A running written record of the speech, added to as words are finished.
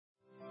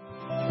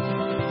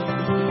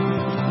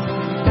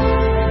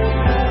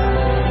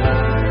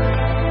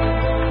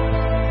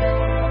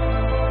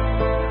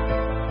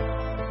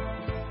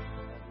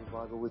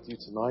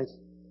tonight.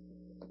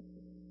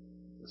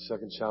 The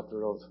second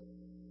chapter of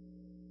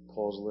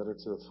Paul's letter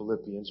to the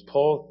Philippians.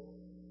 Paul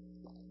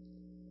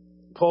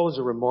is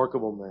a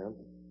remarkable man.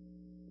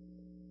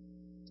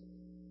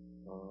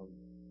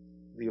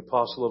 The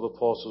apostle of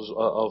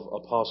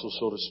apostles,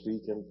 so to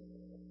speak, and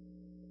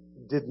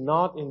did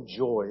not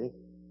enjoy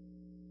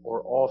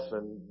or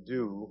often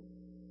do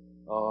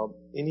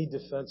any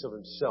defense of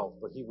himself,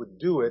 but he would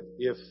do it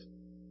if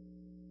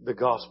the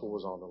gospel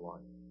was on the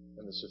line,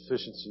 and the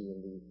sufficiency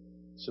and the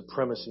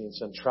supremacy and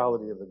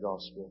centrality of the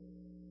gospel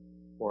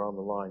were on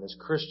the line. As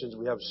Christians,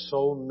 we have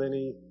so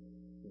many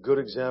good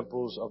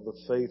examples of the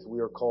faith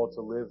we are called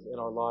to live in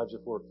our lives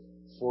if we're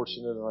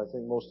fortunate, and I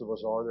think most of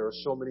us are. There are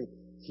so many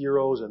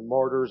heroes and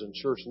martyrs and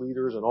church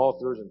leaders and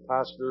authors and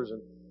pastors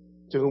and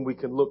to whom we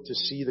can look to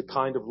see the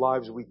kind of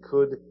lives we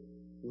could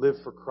live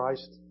for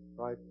Christ,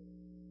 right?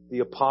 The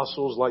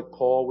apostles like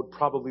Paul would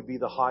probably be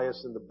the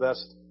highest and the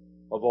best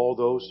of all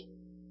those.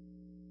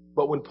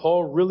 But when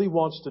Paul really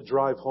wants to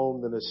drive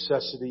home the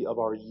necessity of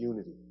our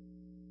unity,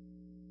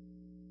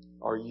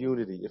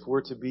 if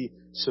we're to be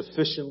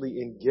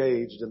sufficiently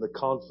engaged in the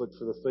conflict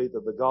for the faith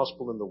of the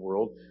gospel in the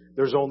world,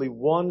 there's only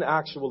one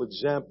actual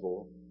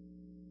example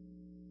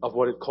of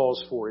what it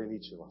calls for in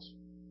each of us.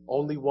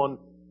 Only one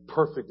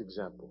perfect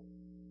example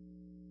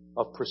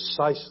of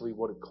precisely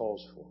what it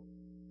calls for.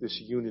 This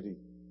unity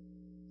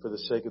for the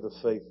sake of the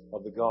faith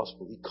of the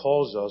gospel. He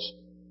calls us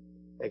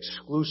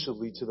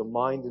exclusively to the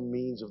mind and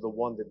means of the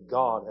one that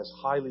God has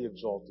highly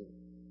exalted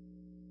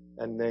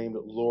and named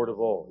Lord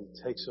of all.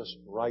 He takes us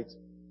right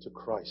to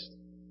Christ.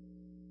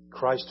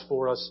 Christ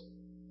for us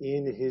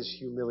in His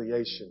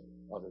humiliation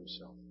of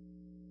Himself.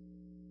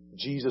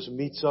 Jesus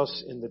meets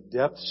us in the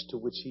depths to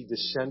which He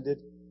descended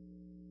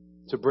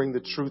to bring the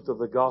truth of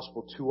the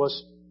gospel to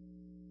us.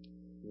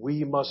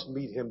 We must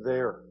meet Him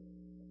there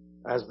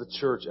as the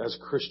church, as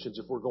Christians.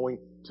 If we're going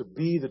to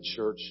be the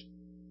church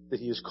that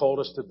He has called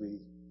us to be,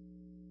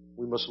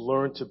 we must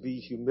learn to be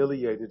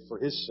humiliated for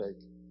His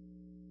sake,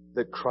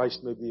 that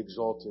Christ may be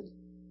exalted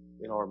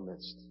in our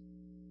midst.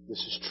 This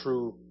is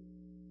true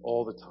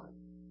all the time.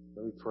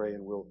 Let me pray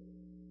and we'll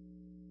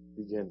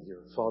begin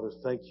here. Father,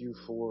 thank You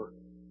for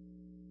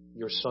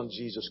Your Son,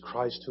 Jesus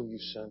Christ, whom You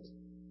sent.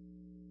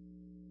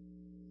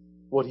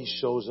 What He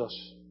shows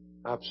us,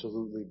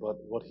 absolutely, but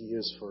what He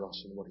is for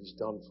us and what He's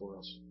done for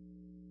us.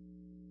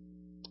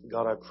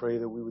 God, I pray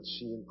that we would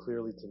see Him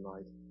clearly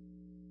tonight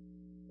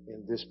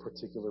in this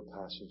particular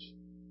passage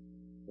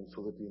in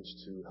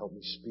Philippians 2. Help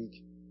me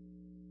speak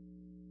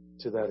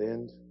to that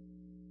end.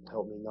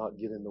 Help me not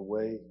get in the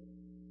way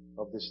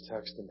of this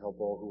text, and help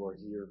all who are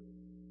here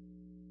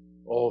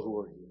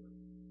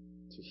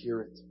to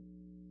hear it,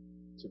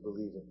 to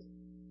believe it.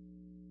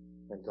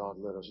 And God,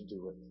 let us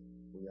do it.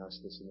 We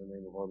ask this in the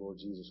name of our Lord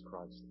Jesus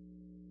Christ.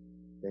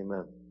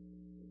 Amen.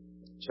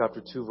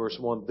 Chapter 2, verse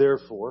 1.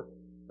 Therefore,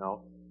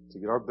 now, to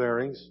get our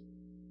bearings,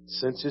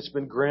 since it's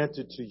been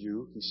granted to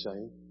you, he's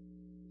saying,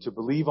 to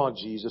believe on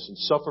Jesus and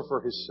suffer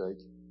for His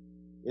sake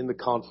in the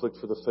conflict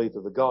for the faith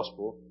of the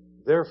gospel,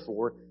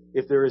 therefore,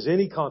 if there is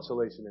any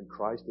consolation in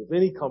Christ, if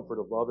any comfort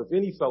of love, if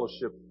any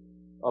fellowship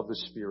of the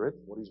Spirit,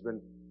 what He's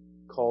been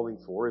calling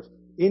for, if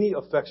any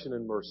affection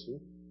and mercy,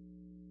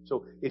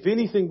 so if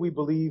anything we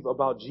believe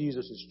about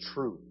Jesus is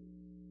true,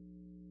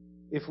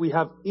 if we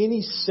have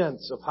any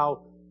sense of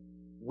how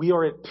we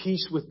are at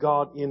peace with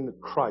God in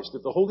Christ,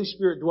 if the Holy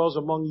Spirit dwells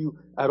among you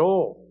at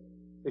all,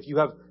 if you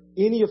have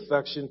any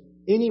affection,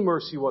 any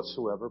mercy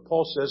whatsoever,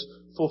 Paul says,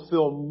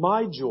 fulfill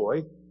my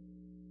joy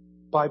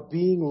by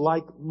being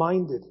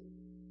like-minded.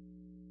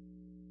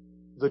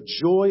 The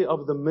joy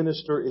of the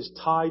minister is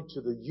tied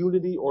to the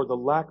unity or the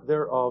lack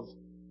thereof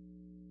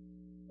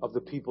of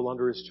the people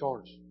under his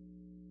charge.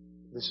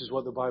 This is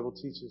what the Bible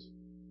teaches.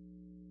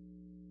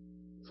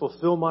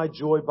 Fulfill my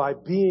joy by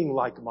being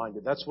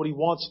like-minded. That's what he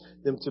wants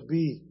them to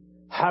be.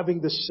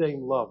 Having the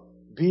same love.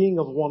 Being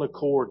of one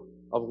accord,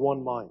 of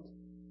one mind.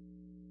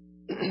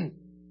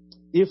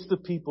 If the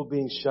people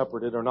being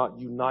shepherded are not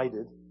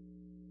united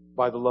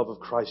by the love of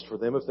Christ for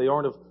them, if they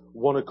aren't of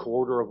one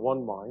accord or of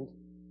one mind,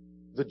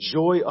 the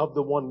joy of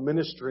the one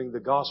ministering the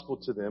gospel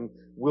to them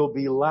will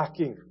be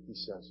lacking, he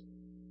says.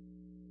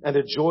 And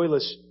a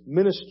joyless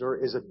minister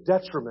is a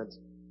detriment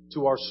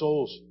to our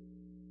souls.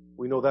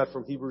 We know that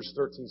from Hebrews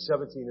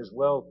 13:17 as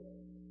well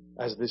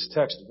as this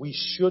text. We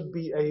should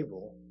be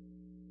able,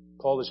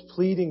 Paul is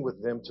pleading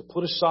with them, to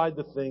put aside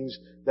the things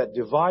that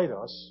divide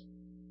us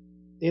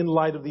in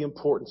light of the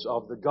importance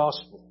of the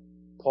gospel.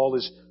 Paul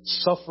is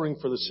suffering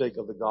for the sake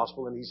of the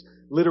gospel, and he's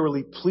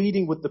literally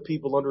pleading with the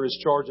people under his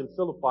charge in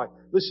Philippi.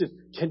 Listen,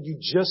 can you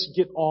just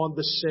get on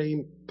the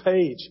same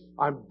page?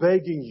 I'm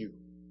begging you.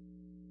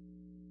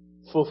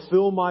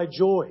 Fulfill my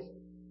joy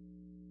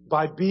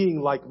by being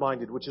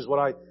like-minded, which is what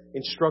I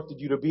instructed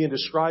you to be and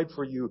described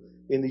for you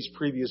in these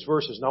previous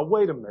verses. Now,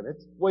 wait a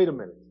minute,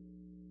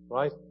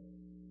 right?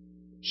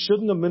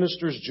 Shouldn't a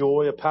minister's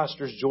joy, a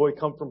pastor's joy,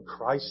 come from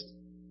Christ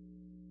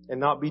and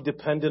not be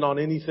dependent on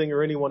anything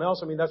or anyone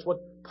else? I mean, that's what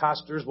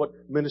pastors, what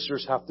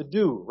ministers have to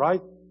do,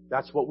 right?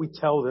 That's what we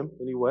tell them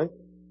anyway.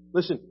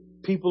 Listen,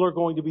 people are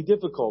going to be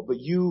difficult, but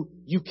you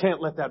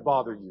can't let that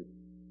bother you.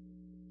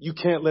 You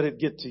can't let it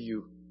get to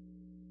you.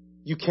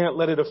 You can't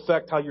let it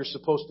affect how you're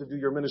supposed to do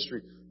your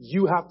ministry.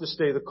 You have to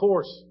stay the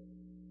course.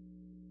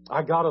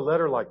 I got a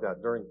letter like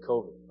that during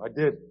COVID. I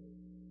did.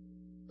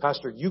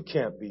 Pastor, you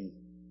can't be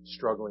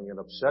struggling and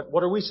upset.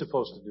 What are we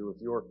supposed to do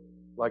if you're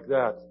like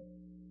that?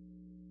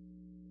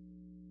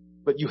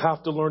 But you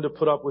have to learn to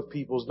put up with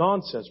people's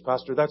nonsense,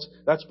 Pastor.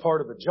 That's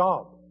part of the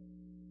job.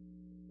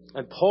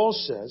 And Paul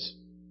says,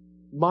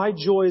 my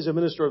joy as a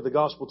minister of the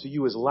gospel to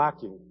you is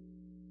lacking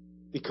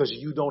because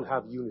you don't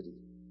have unity.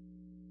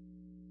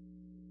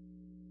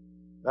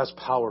 That's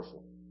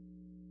powerful.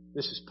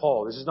 This is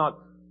Paul. This is not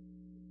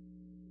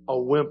a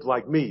wimp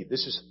like me.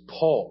 This is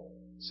Paul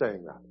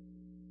saying that.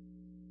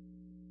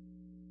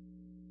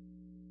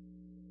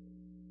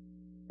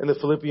 And the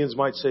Philippians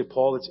might say,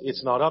 Paul,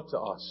 it's not up to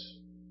us.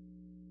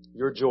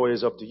 Your joy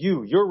is up to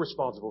you. You're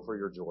responsible for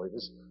your joy.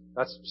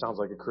 That sounds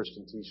like a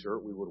Christian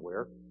t-shirt we would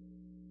wear.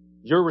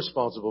 You're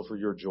responsible for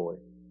your joy.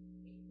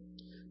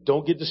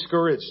 Don't get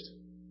discouraged,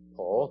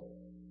 Paul,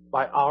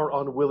 by our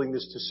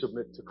unwillingness to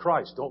submit to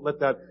Christ. Don't let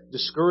that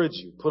discourage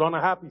you. Put on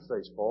a happy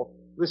face, Paul.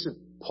 Listen,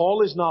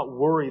 Paul is not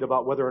worried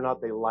about whether or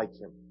not they like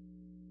him.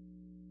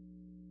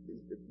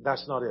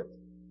 That's not it.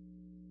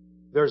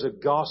 There's a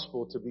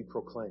gospel to be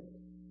proclaimed.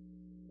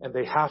 And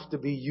they have to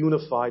be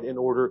unified in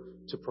order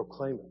to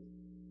proclaim it.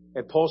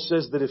 And Paul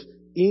says that if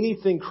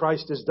anything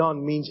Christ has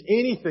done means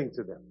anything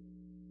to them,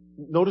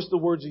 notice the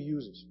words he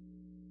uses.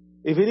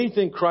 If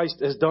anything Christ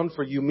has done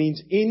for you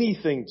means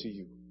anything to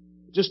you,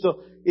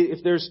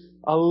 if there's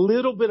a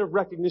little bit of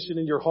recognition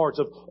in your hearts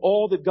of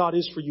all that God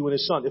is for you in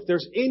His Son, if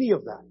there's any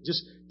of that,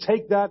 just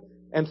take that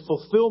and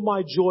fulfill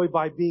my joy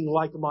by being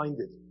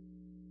like-minded.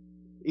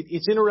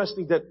 It's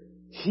interesting that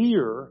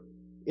here,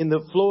 in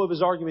the flow of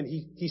his argument,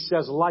 he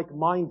says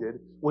like-minded,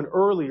 when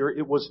earlier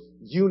it was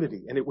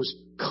unity and it was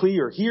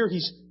clear. Here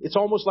it's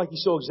almost like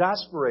he's so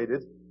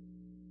exasperated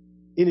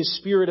in his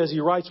spirit as he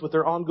writes with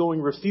their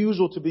ongoing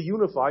refusal to be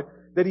unified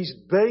that he's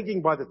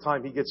begging by the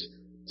time he gets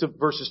to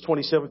verses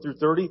 27 through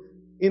 30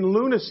 in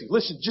lunacy.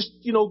 Listen, just,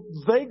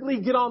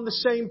 vaguely get on the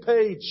same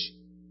page,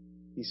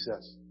 he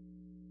says.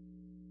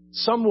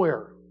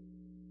 Somewhere.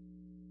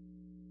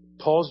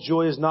 Paul's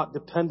joy is not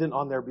dependent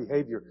on their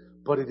behavior,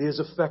 but it is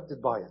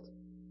affected by it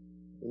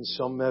in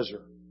some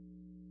measure.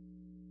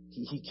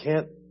 He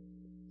can't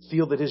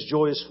feel that his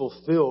joy is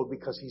fulfilled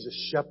because he's a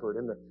shepherd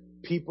and the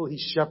people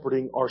he's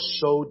shepherding are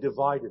so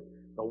divided.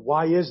 Now,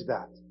 why is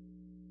that?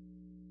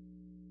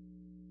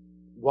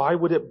 Why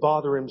would it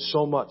bother him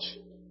so much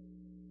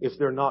if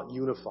they're not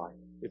unified,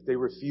 if they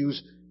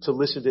refuse to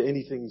listen to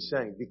anything he's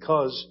saying?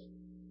 Because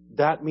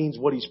that means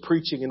what he's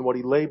preaching and what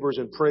he labors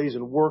and prays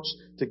and works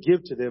to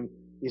give to them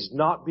is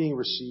not being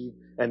received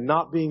and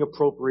not being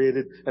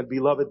appropriated. And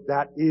beloved,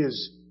 that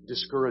is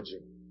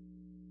discouraging.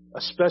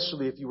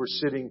 Especially if you were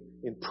sitting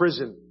in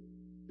prison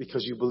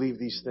because you believe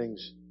these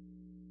things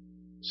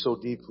so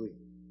deeply.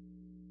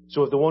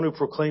 So if the one who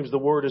proclaims the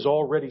word is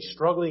already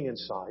struggling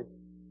inside,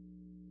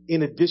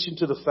 in addition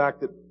to the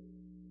fact that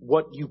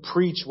what you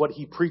preach, what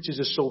he preaches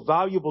is so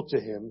valuable to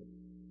him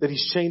that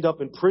he's chained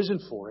up in prison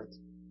for it,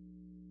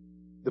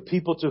 the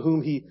people to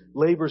whom he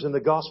labors in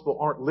the gospel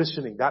aren't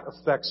listening. That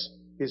affects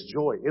his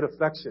joy. It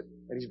affects it.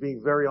 And he's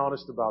being very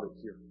honest about it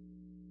here.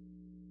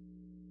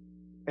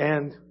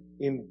 And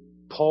in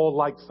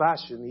Paul-like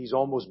fashion, he's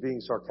almost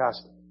being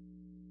sarcastic.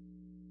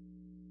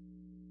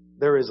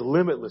 There is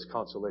limitless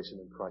consolation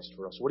in Christ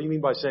for us. What do you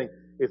mean by saying,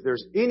 if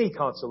there's any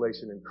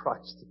consolation in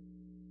Christ?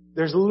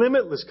 There's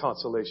limitless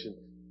consolation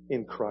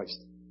in Christ.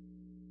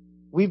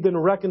 We've been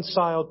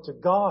reconciled to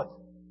God.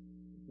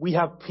 We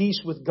have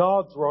peace with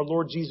God through our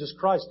Lord Jesus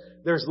Christ.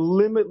 There's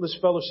limitless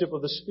fellowship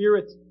of the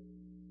Spirit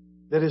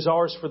that is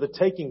ours for the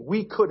taking.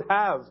 We could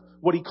have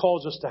what He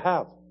calls us to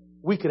have.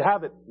 We could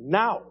have it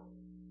now.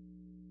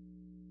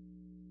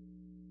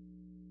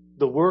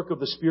 The work of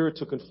the Spirit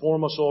to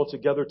conform us all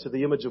together to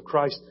the image of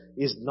Christ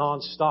is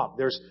nonstop.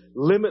 There's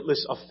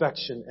limitless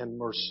affection and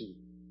mercy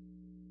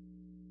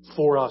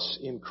for us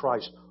in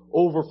Christ,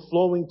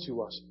 overflowing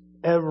to us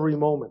every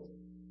moment.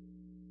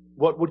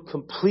 What would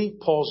complete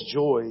Paul's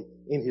joy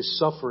in his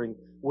suffering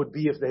would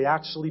be if they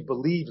actually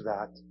believed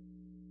that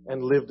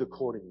and lived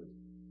accordingly.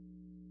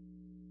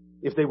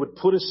 If they would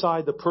put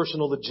aside the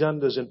personal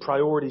agendas and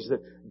priorities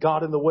that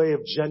got in the way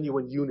of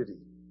genuine unity,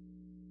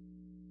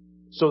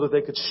 so that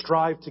they could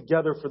strive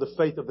together for the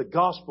faith of the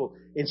gospel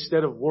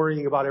instead of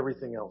worrying about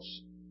everything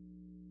else.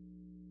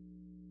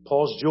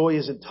 Paul's joy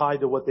isn't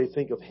tied to what they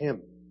think of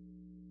him,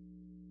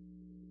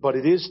 but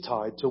it is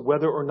tied to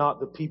whether or not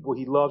the people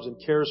he loves and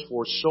cares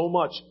for so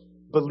much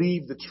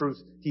believe the truth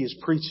he is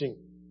preaching.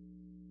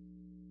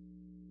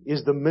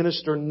 Is the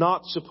minister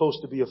not supposed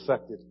to be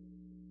affected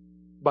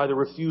by the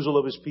refusal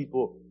of his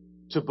people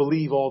to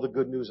believe all the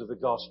good news of the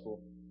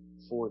gospel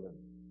for them?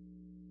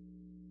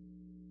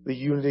 The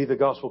unity the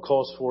gospel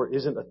calls for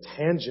isn't a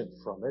tangent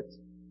from it.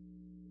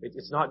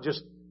 It's not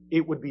just,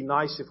 it would be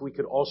nice if we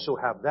could also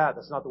have that.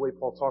 That's not the way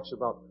Paul talks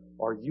about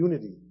our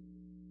unity.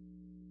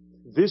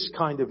 This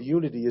kind of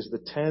unity is the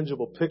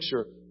tangible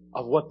picture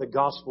of what the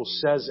gospel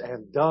says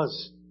and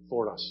does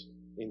for us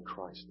in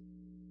Christ.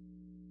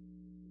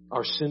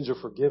 Our sins are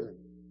forgiven.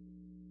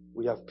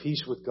 We have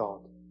peace with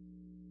God.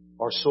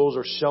 Our souls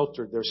are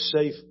sheltered. They're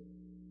safe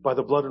by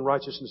the blood and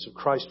righteousness of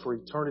Christ for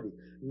eternity.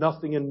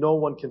 Nothing and no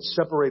one can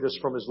separate us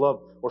from His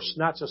love or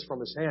snatch us from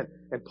His hand.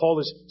 And Paul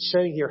is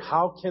saying here,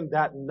 how can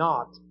that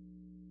not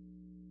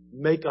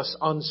make us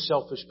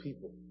unselfish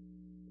people?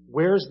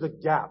 Where's the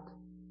gap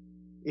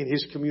in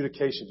his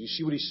communication? Do you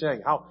see what he's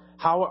saying?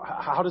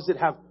 How does it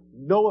have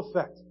no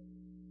effect?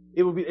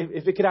 It would be,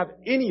 if it could have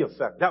any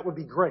effect, that would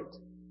be great.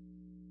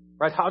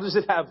 Right? How does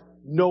it have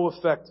no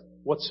effect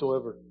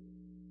whatsoever?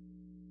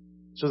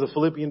 So the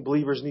Philippian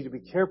believers need to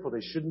be careful.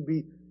 They shouldn't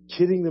be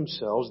kidding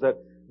themselves that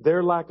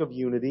their lack of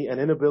unity and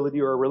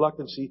inability or a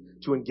reluctancy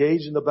to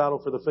engage in the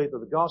battle for the faith of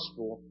the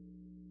gospel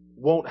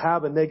won't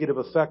have a negative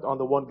effect on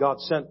the one God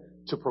sent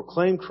to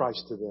proclaim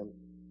Christ to them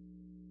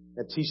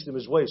and teach them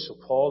His ways. So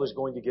Paul is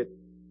going to get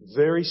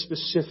very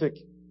specific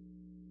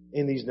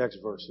in these next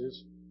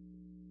verses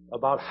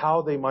about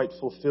how they might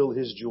fulfill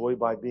his joy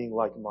by being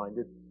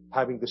like-minded,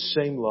 having the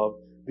same love,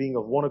 being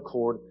of one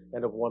accord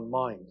and of one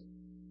mind.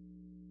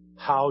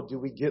 How do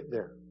we get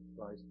there?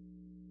 Right?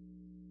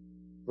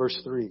 Verse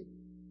 3.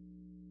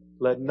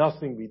 Let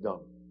nothing be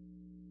done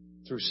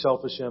through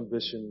selfish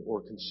ambition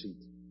or conceit.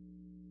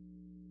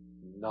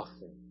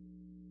 Nothing.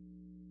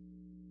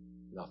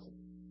 Nothing.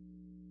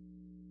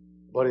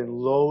 But in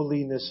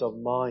lowliness of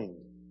mind,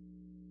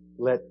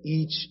 let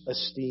each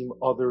esteem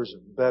others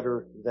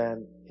better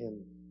than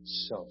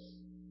himself.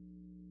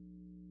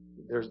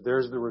 There's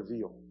the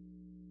reveal.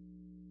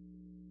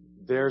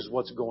 There's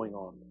what's going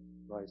on,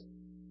 right?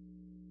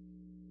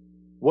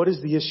 What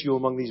is the issue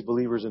among these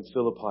believers in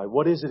Philippi?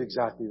 What is it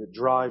exactly that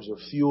drives or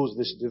fuels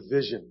this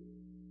division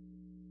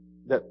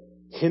that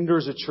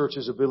hinders a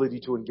church's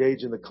ability to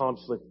engage in the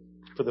conflict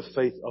for the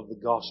faith of the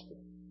gospel?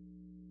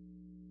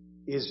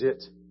 Is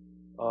it,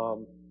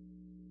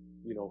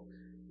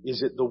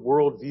 is it the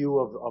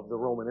worldview of the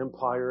Roman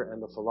Empire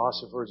and the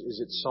philosophers? Is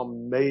it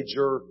some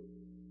major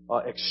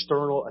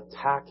external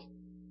attack?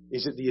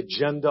 Is it the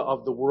agenda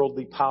of the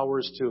worldly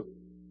powers to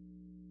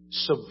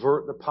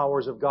subvert the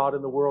powers of God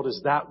in the world? Is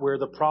that where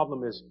the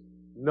problem is?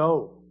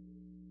 No.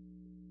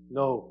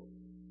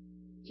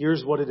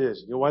 Here's what it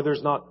is. You know why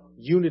there's not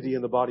unity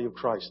in the body of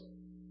Christ?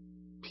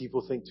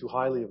 People think too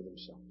highly of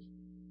themselves.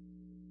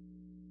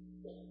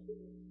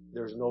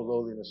 There's no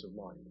lowliness of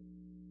mind.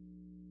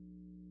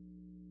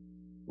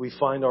 We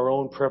find our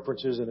own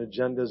preferences and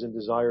agendas and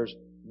desires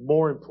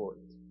more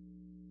important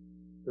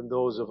than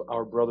those of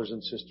our brothers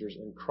and sisters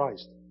in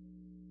Christ.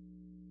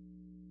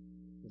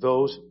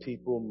 Those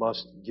people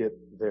must get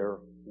their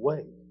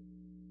way.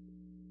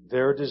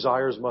 Their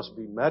desires must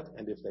be met,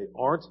 and if they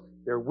aren't,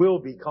 there will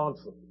be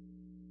conflict.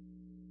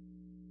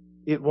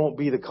 It won't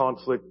be the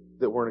conflict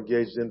that we're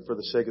engaged in for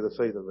the sake of the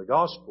faith of the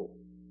gospel,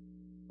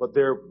 but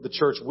the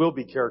church will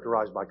be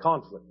characterized by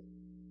conflict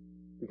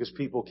because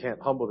people can't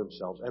humble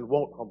themselves and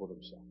won't humble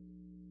themselves.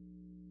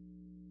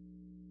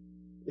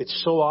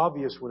 It's so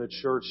obvious when a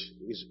church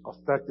is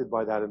affected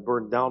by that and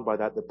burned down by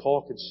that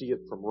Paul can see it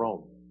from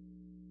Rome.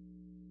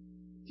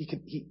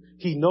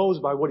 He knows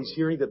by what he's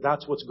hearing that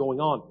that's what's going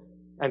on,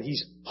 and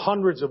he's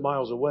hundreds of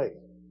miles away.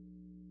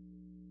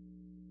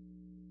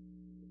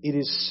 It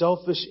is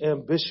selfish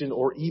ambition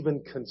or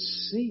even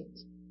conceit,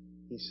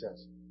 he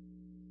says,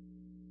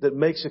 that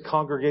makes a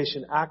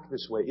congregation act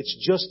this way. It's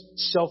just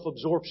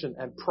self-absorption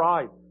and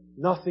pride,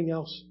 nothing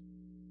else.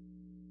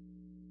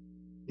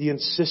 The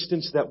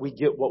insistence that we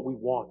get what we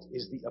want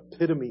is the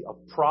epitome of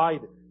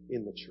pride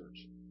in the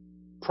church.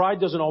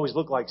 Pride doesn't always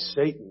look like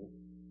Satan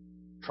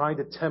trying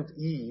to tempt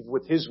Eve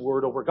with his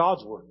word over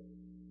God's word.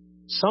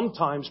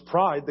 Sometimes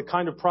pride, the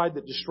kind of pride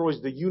that destroys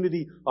the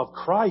unity of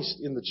Christ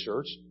in the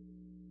church,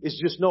 is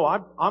just, no,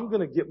 I'm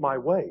going to get my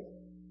way.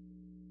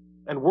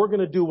 And we're going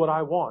to do what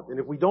I want. And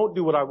if we don't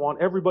do what I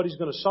want, everybody's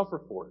going to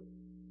suffer for it.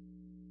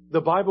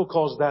 The Bible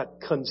calls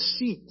that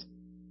conceit.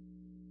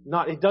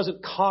 It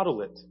doesn't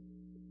coddle it.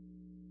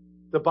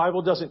 The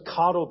Bible doesn't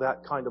coddle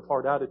that kind of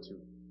hard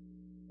attitude.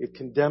 It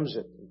condemns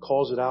it and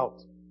calls it out.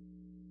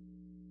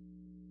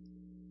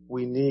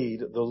 We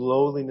need the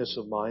lowliness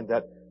of mind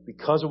that,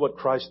 because of what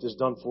Christ has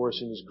done for us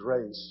in His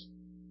grace,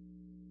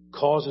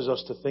 causes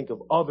us to think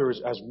of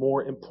others as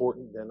more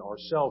important than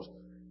ourselves.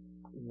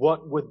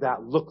 What would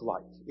that look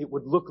like? It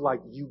would look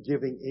like you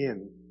giving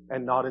in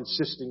and not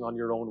insisting on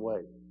your own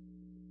way.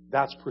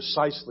 That's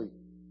precisely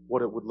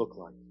what it would look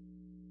like.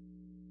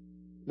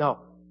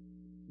 Now,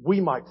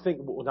 we might think,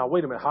 well, now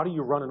wait a minute, how do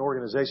you run an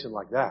organization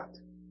like that?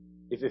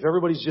 If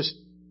everybody's just,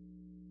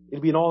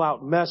 it'd be an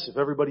all-out mess if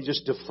everybody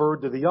just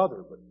deferred to the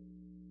other. But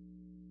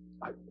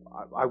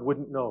I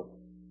wouldn't know.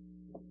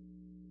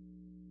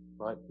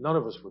 Right? None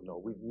of us would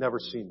know. We've never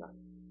seen that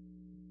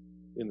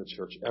in the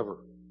church, ever.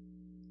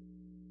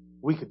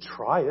 We could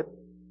try it,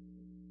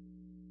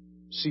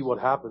 see what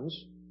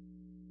happens,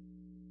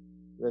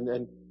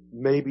 and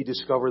maybe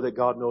discover that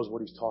God knows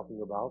what He's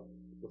talking about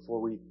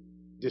before we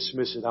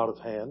dismiss it out of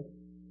hand.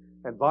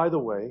 And by the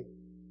way,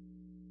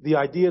 the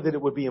idea that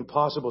it would be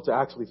impossible to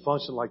actually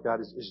function like that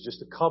is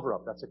just a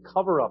cover-up. That's a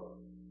cover-up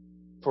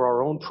for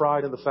our own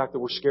pride and the fact that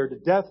we're scared to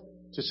death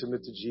to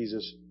submit to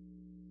Jesus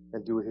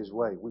and do it His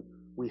way.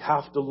 We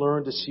have to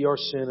learn to see our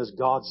sin as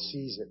God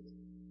sees it.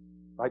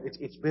 Right?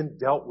 It's been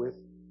dealt with.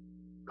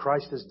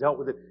 Christ has dealt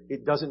with it.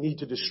 It doesn't need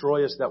to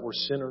destroy us that we're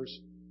sinners.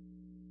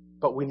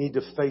 But we need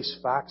to face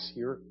facts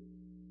here.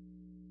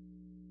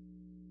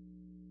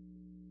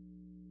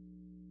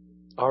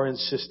 Our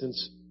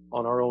insistence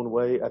on our own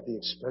way at the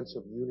expense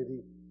of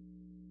unity,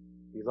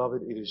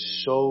 beloved, it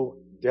is so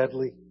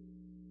deadly.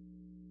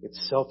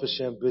 It's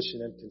selfish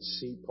ambition and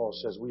conceit. Paul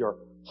says we are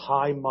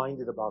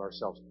high-minded about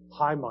ourselves.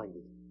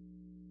 High-minded.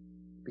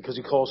 Because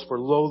he calls for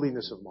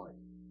lowliness of mind.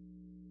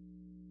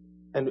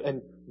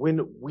 And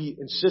when we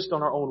insist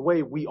on our own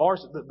way,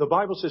 the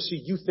Bible says,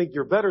 see, you think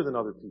you're better than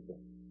other people.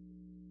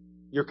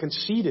 You're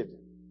conceited.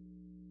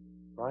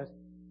 Right?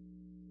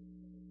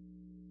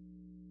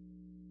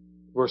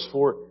 Verse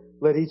 4,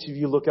 let each of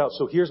you look out.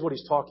 So here's what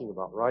he's talking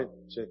about, right?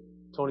 Say,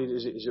 Tony,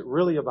 is it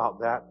really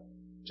about that?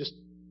 Just,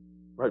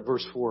 right,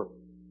 verse 4.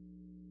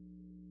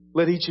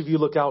 Let each of you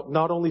look out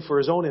not only for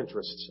his own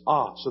interests.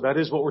 So that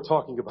is what we're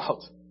talking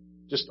about.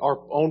 Just our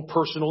own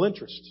personal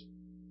interests.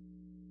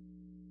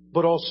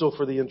 But also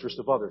for the interest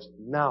of others.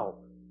 Now,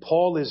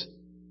 Paul is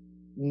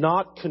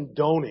not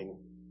condoning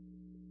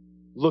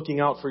looking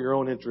out for your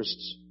own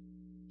interests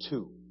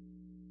too.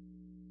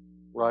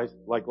 Right?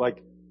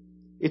 Like,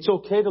 it's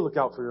okay to look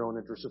out for your own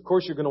interests. Of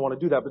course you're going to want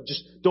to do that, but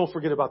just don't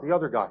forget about the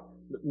other guy.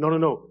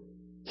 No.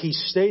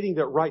 He's stating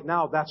that right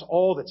now that's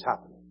all that's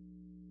happening.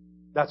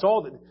 That's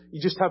all that,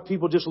 you just have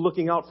people just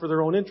looking out for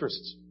their own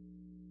interests.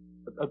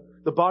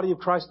 The body of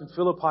Christ in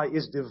Philippi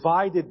is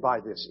divided by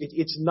this.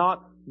 It's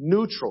not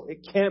neutral.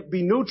 It can't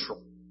be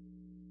neutral.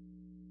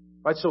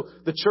 Right? So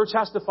the church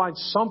has to find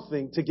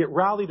something to get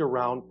rallied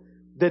around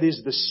that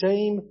is the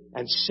same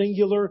and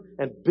singular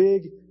and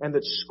big and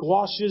that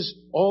squashes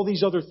all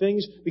these other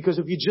things. Because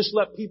if you just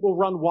let people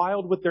run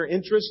wild with their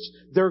interests,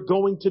 they're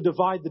going to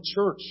divide the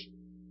church.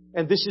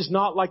 And this is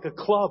not like a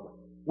club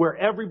where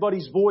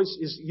everybody's voice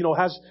is,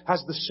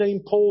 has the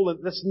same pole.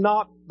 And that's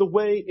not the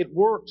way it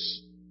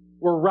works.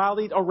 We're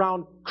rallied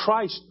around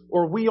Christ,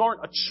 or we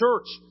aren't a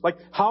church. Like,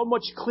 how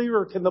much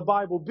clearer can the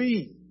Bible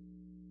be?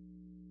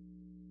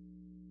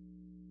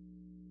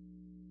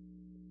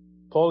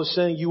 Paul is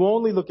saying you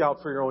only look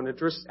out for your own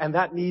interests, and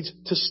that needs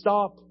to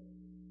stop.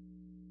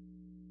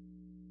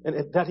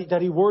 And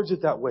that he words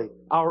it that way.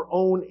 Our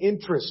own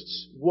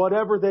interests,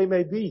 whatever they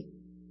may be.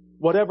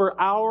 Whatever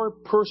our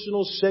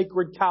personal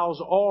sacred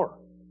cows are.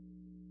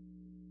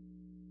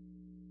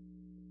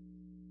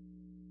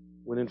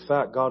 When in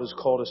fact God has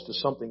called us to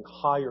something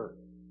higher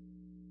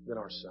than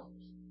ourselves.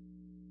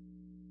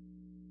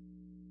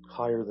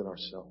 Higher than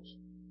ourselves.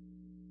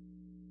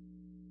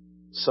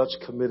 Such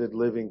committed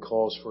living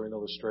calls for an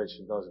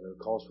illustration, doesn't it? It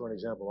calls for an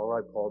example. All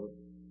right, Paul,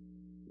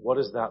 what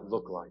does that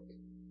look like?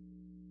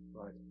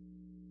 Right?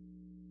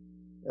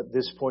 At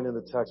this point in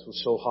the text, with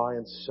so high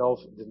and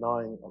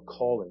self-denying a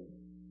calling,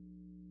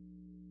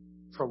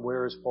 from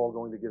where is Paul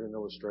going to get an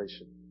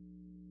illustration?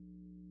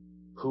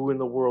 Who in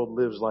the world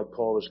lives like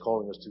Paul is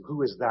calling us to?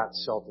 Who is that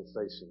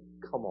self-effacing?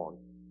 Come on.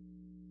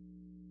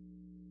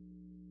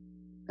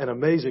 And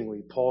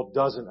amazingly, Paul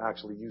doesn't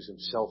actually use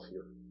himself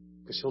here,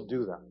 because he'll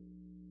do that.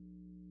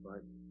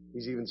 Right?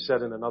 He's even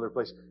said in another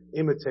place,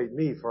 imitate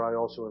me, for I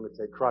also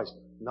imitate Christ.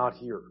 Not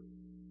here.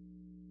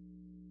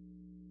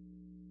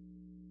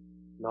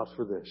 Not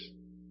for this.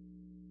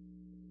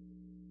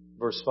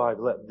 Verse 5,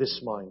 let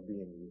this mind be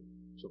in you.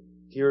 So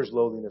here's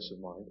lowliness of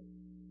mind,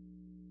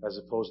 as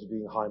opposed to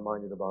being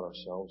high-minded about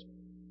ourselves.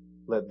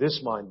 Let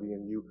this mind be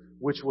in you,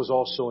 which was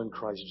also in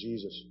Christ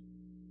Jesus,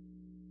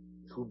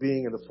 who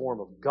being in the form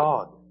of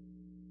God,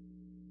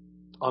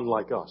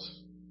 unlike us,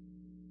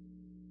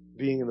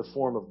 being in the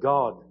form of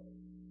God,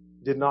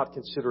 did not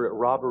consider it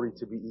robbery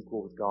to be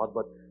equal with God,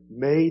 but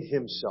made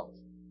himself,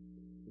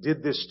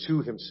 did this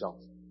to himself,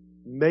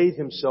 made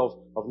himself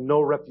of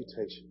no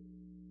reputation,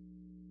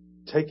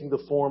 taking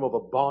the form of a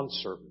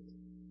bondservant,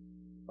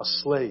 a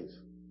slave,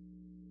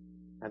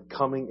 and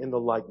coming in the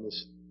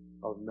likeness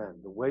of men.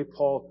 The way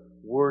Paul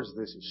words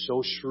this is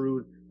so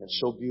shrewd and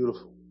so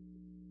beautiful.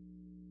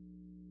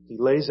 He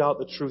lays out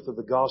the truth of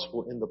the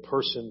gospel in the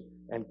person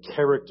and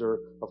character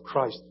of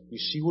Christ. You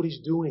see what he's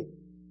doing?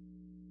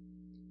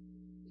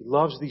 He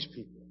loves these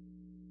people.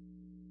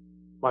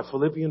 My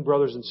Philippian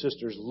brothers and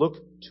sisters, look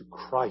to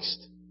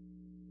Christ.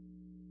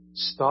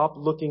 Stop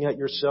looking at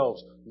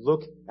yourselves.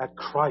 Look at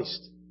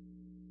Christ.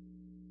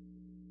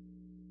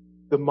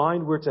 The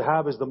mind we're to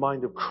have is the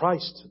mind of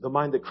Christ, the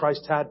mind that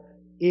Christ had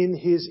in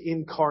his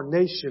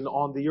incarnation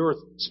on the earth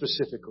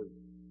specifically.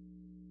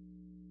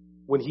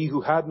 When he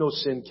who had no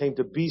sin came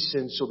to be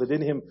sin so that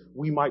in him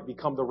we might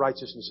become the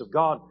righteousness of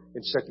God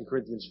in 2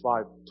 Corinthians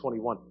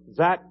 5:21.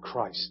 That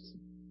Christ,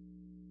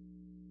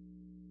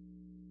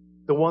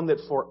 the one that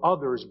for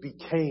others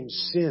became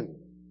sin.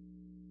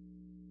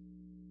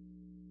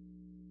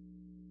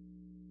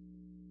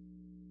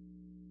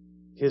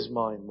 His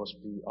mind must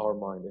be our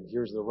mind. And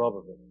here's the rub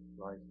of it,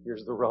 right?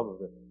 Here's the rub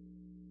of it.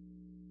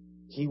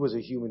 He was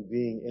a human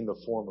being in the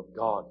form of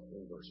God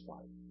in verse 5.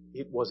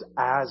 It was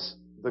as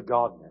the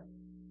God-man,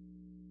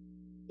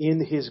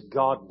 in His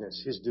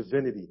godness, His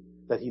divinity,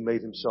 that He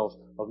made Himself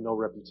of no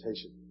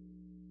reputation.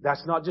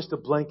 That's not just a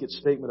blanket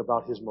statement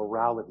about His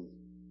morality.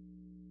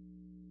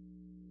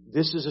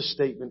 This is a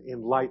statement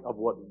in light of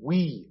what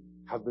we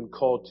have been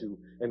called to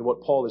and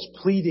what Paul is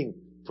pleading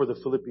for the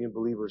Philippian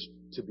believers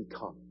to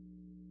become.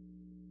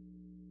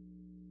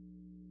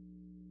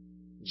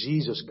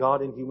 Jesus,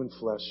 God in human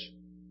flesh,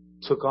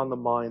 took on the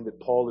mind that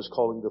Paul is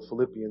calling the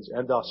Philippians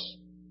and us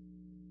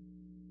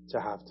to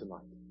have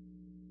tonight.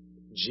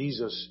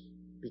 Jesus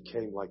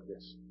became like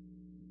this.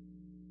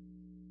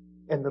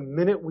 And the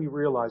minute we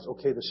realize,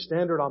 okay, the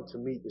standard I'm to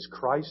meet is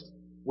Christ,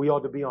 we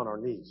ought to be on our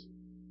knees.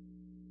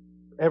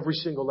 Every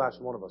single last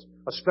one of us,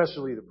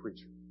 especially the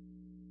preacher.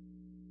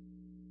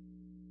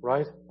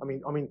 Right? I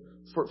mean,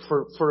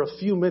 for a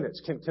few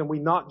minutes, can we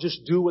not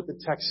just do what the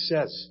text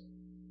says?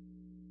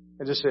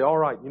 And just say, all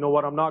right, you know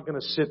what? I'm not going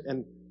to sit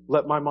and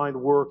let my mind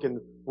work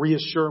and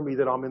reassure me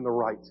that I'm in the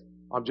right.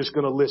 I'm just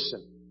going to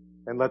listen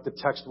and let the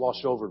text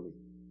wash over me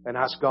and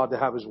ask God to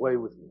have His way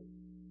with me.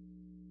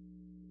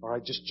 All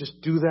right,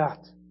 just do that.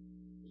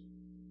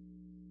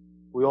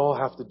 We all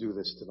have to do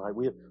this tonight.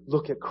 We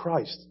look at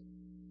Christ.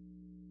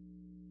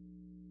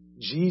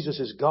 Jesus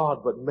is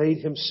God, but made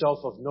Himself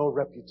of no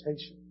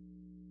reputation.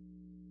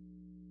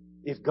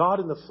 If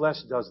God in the flesh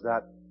does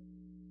that,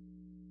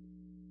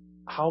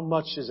 how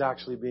much is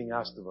actually being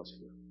asked of us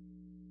here?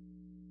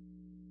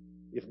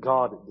 If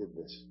God did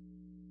this.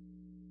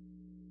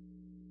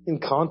 In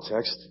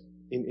context,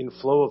 in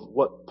flow of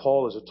what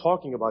Paul is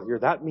talking about here,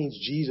 that means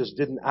Jesus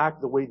didn't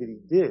act the way that He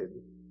did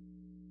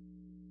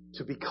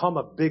to become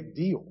a big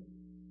deal.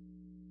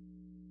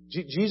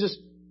 Jesus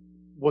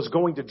was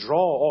going to draw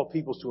all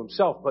peoples to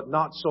Himself, but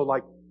not so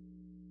like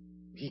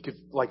He could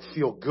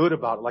feel good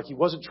about it. Like He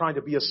wasn't trying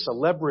to be a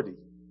celebrity.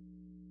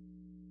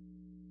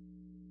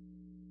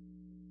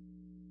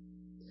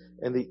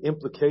 And the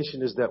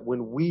implication is that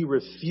when we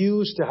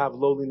refuse to have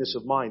lowliness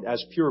of mind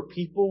as pure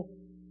people,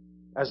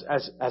 as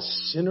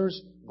sinners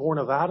born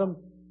of Adam,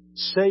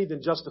 saved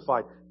and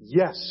justified,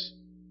 yes,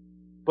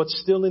 but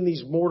still in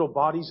these mortal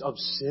bodies of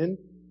sin,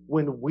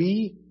 when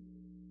we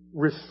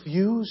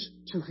refuse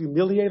to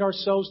humiliate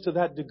ourselves to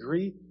that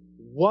degree,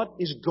 what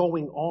is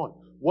going on?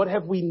 What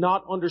have we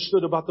not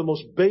understood about the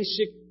most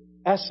basic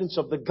essence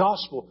of the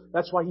gospel?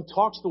 That's why he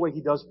talks the way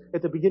he does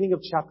at the beginning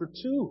of chapter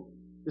 2,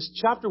 this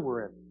chapter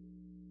we're in.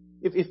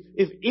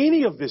 If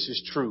any of this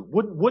is true,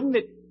 wouldn't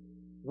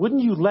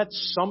you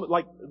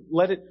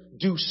let it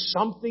do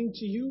something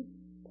to you?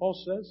 Paul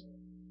says.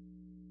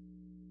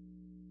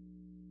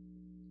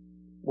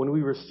 When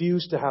we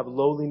refuse to have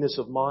lowliness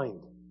of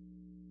mind.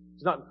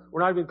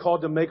 We're not even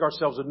called to make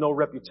ourselves of no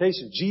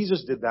reputation.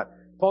 Jesus did that.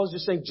 Paul is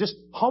just saying, just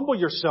humble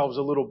yourselves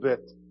a little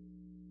bit.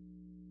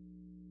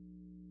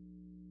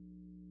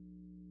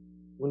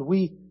 When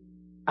we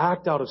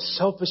act out of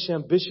selfish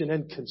ambition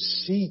and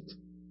conceit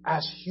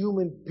as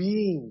human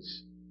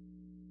beings,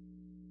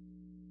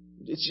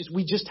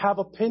 we just have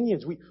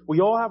opinions. We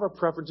all have our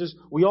preferences.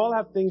 We all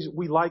have things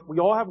we like. We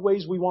all have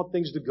ways we want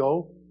things to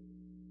go.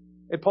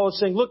 And Paul is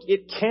saying, look,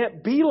 it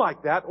can't be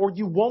like that or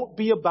you won't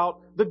be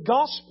about the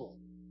gospel.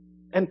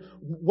 And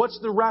what's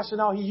the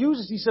rationale he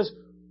uses? He says,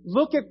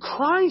 look at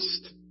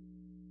Christ.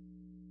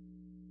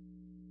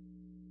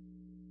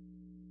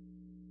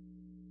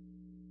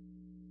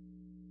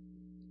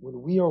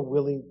 When we are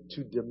willing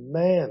to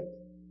demand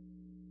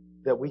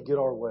that we get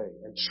our way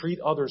and treat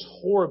others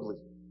horribly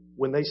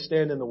when they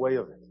stand in the way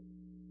of it,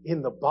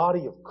 in the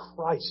body of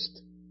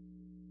Christ.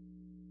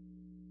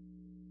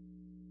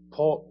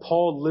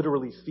 Paul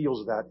literally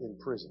feels that in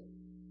prison.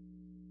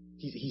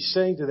 He's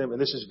saying to them, and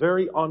this is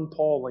very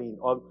un-Pauline,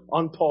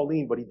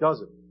 but he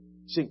does it.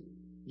 He's saying,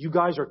 you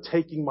guys are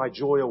taking my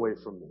joy away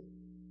from me.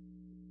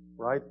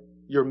 Right?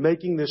 You're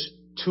making this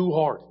too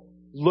hard.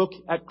 Look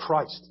at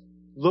Christ.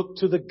 Look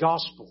to the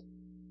gospel.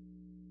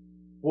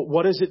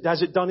 What is it?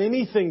 Has it done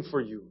anything for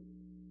you?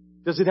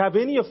 Does it have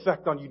any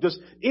effect on you? Does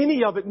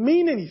any of it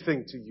mean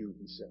anything to you?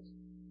 He says.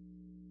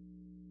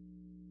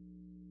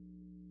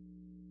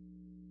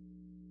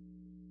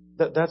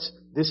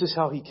 This is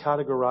how he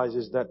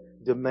categorizes that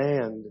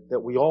demand that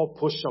we all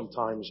push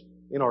sometimes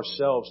in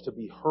ourselves to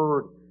be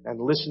heard and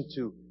listened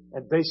to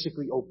and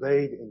basically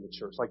obeyed in the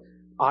church. Like,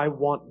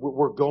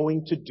 we're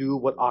going to do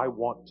what I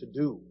want to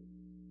do.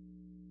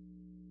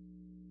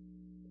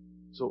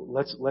 So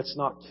let's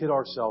not kid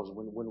ourselves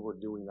when we're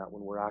doing that,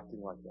 when we're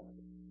acting like that.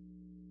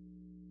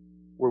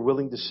 We're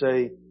willing to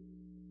say,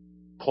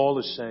 Paul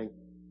is saying,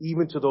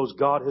 even to those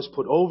God has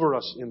put over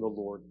us in the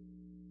Lord,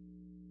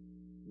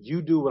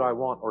 you do what I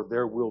want or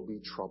there will be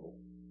trouble.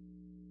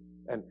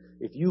 And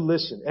if you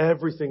listen,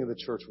 everything in the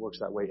church works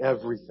that way.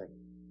 Everything.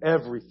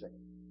 Everything.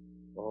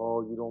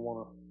 Oh, you don't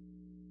want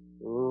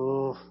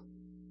to.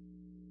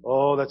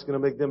 Oh, that's going to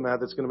make them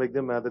mad. That's going to make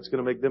them mad. That's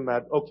going to make them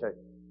mad. Okay.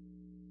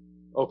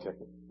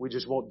 We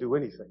just won't do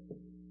anything.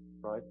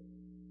 Right?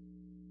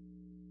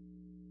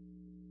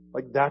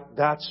 Like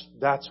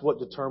that's what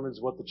determines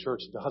what the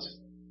church does.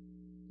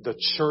 the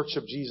church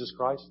of Jesus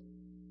Christ.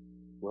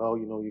 Well,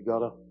 you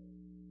gotta,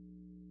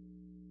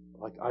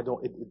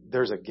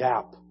 there's a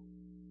gap.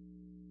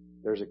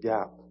 There's a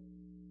gap.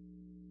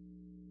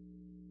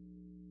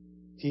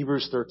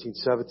 Hebrews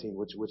 13:17,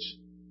 which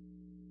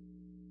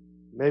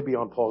may be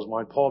on Paul's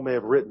mind. Paul may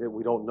have written it,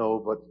 we don't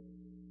know, but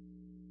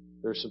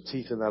there's some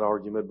teeth in that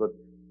argument. But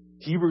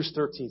Hebrews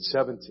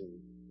 13:17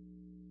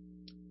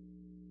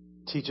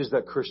 teaches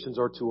that Christians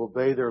are to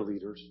obey their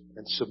leaders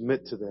and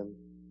submit to them,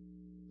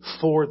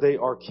 for they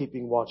are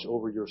keeping watch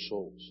over your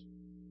souls.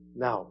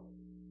 Now,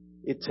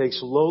 it takes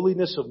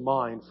lowliness of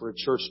mind for a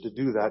church to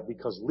do that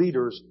because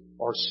leaders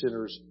are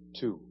sinners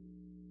too.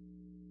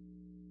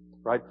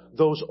 Right?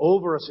 Those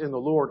over us in the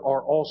Lord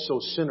are also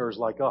sinners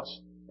like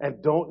us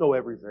and don't know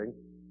everything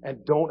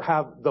and don't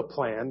have the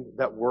plan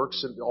that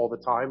works all the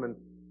time. And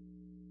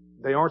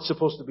they aren't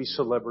supposed to be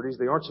celebrities.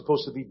 They aren't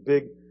supposed to be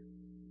big,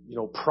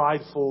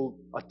 prideful,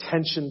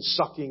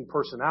 attention-sucking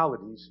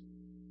personalities.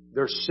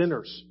 They're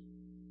sinners.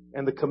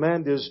 And the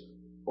command is,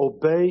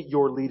 obey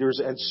your leaders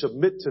and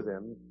submit to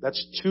them.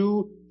 That's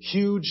two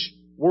huge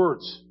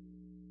words.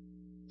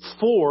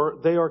 For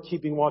they are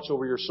keeping watch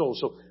over your soul.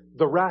 So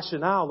the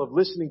rationale of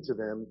listening to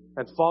them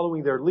and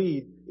following their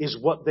lead is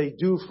what they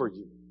do for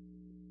you.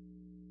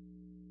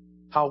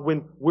 How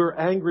when we're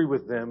angry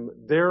with them,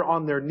 they're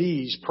on their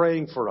knees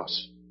praying for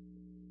us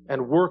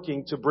and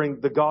working to bring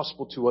the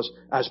gospel to us,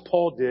 as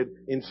Paul did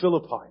in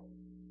Philippi.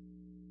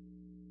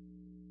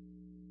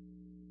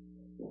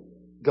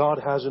 God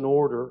has an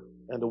order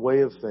and a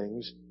way of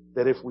things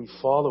that if we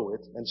follow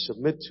it and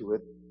submit to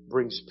it,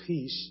 brings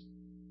peace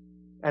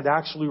and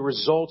actually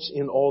results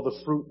in all the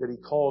fruit that He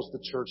calls the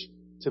church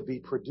to be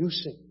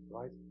producing,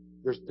 right?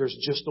 There's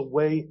just a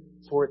way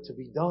for it to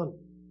be done.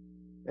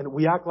 And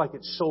we act like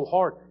it's so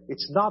hard.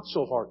 It's not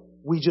so hard.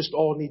 We just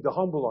all need to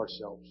humble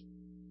ourselves.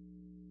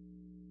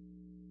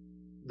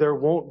 There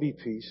won't be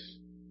peace,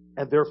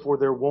 and therefore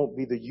there won't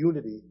be the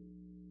unity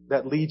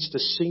that leads to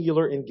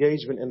singular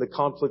engagement in the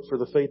conflict for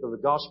the faith of the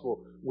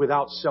gospel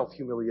without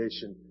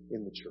self-humiliation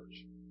in the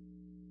church.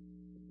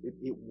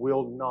 It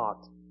will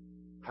not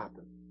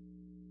happen.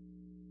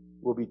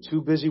 We'll be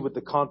too busy with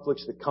the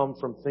conflicts that come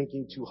from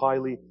thinking too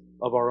highly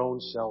of our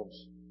own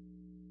selves.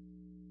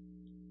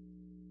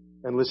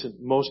 And listen,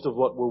 most of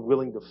what we're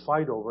willing to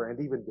fight over and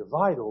even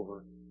divide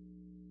over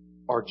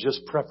are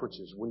just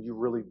preferences when you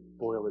really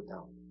boil it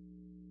down.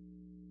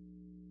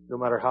 No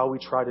matter how we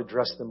try to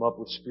dress them up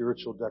with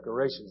spiritual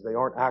decorations, they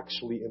aren't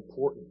actually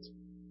important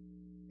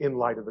in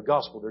light of the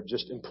gospel. They're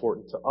just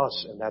important to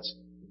us, and that's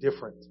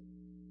different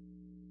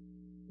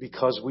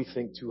because we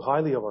think too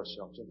highly of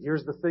ourselves. And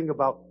here's the thing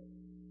about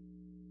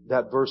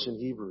that verse in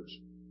Hebrews.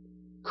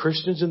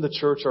 Christians in the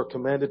church are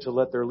commanded to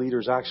let their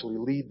leaders actually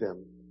lead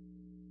them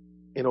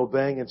in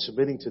obeying and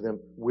submitting to them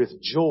with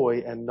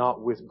joy and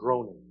not with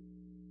groaning.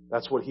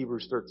 That's what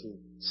Hebrews 13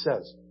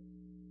 says.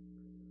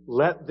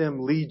 Let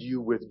them lead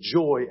you with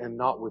joy and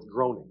not with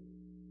groaning,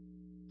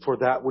 for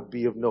that would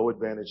be of no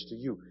advantage to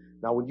you.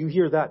 Now, when you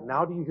hear that,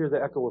 now do you hear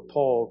the echo of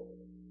Paul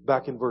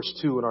back in verse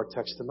 2 in our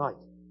text tonight?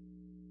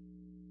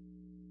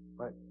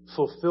 Right?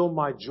 Fulfill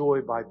my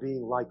joy by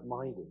being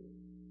like-minded.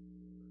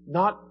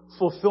 Not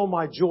fulfill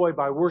my joy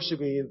by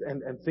worshiping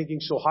and thinking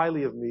so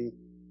highly of me.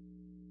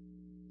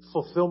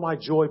 Fulfill my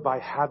joy by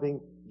having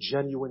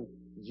genuine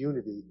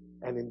unity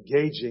and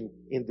engaging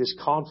in this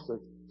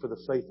conflict for the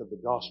faith of the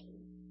gospel.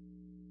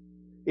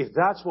 If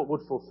that's what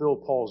would fulfill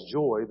Paul's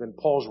joy, then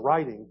Paul's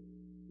writing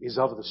is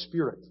of the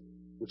Spirit,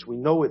 which we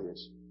know it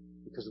is,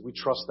 because we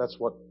trust that's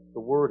what the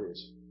Word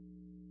is.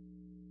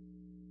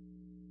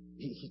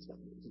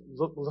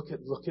 Look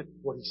at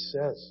what he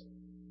says.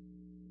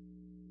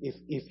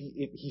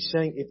 If he's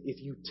saying,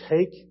 if you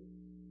take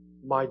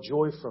my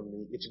joy from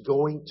me, it's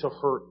going to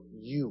hurt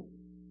you.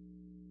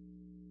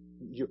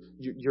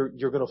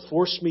 You're going to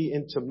force me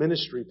into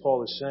ministry,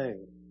 Paul is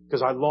saying,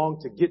 because I long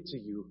to get to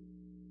you.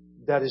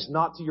 That is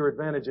not to your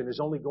advantage and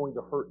is only going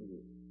to hurt you.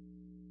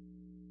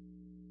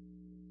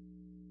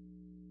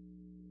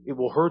 It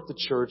will hurt the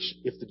church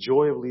if the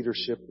joy of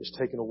leadership is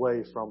taken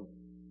away from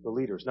the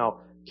leaders.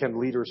 Now, can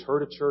leaders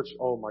hurt a church?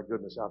 Oh my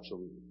goodness,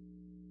 absolutely.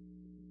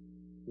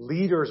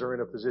 Leaders are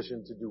in a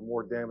position to do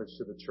more damage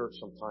to the church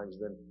sometimes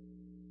than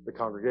the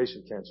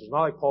congregation can. So it's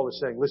not like Paul is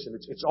saying, listen,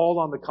 it's all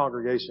on the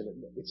congregation.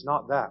 It's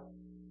not that.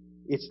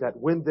 It's that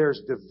when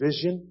there's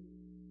division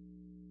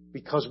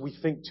because we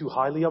think too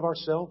highly of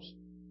ourselves,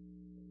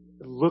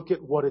 look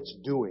at what it's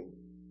doing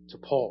to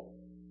Paul.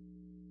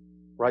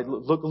 Right?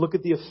 Look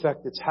at the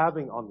effect it's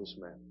having on this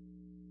man.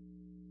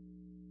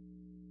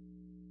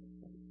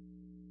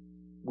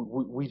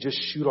 We just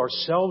shoot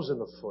ourselves in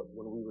the foot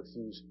when we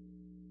refuse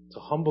to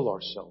humble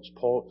ourselves.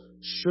 Paul,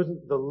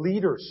 shouldn't the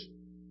leaders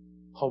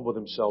humble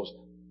themselves?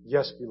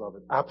 Yes,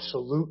 beloved,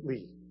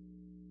 absolutely.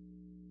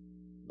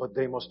 But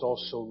they must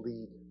also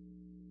lead.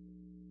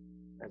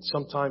 And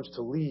sometimes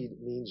to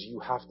lead means you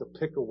have to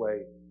pick a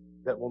way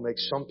that will make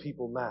some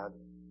people mad.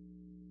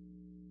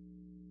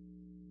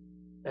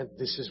 And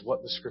this is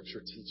what the Scripture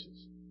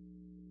teaches.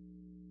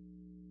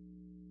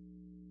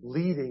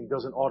 Leading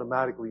doesn't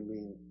automatically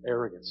mean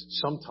arrogance.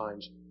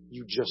 Sometimes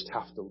You just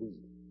have to lead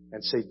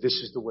and say, this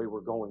is the way we're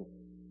going.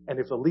 And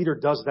if a leader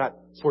does that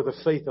for the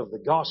faith of the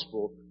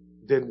gospel,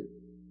 then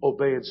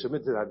obey and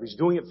submit to that. If he's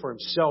doing it for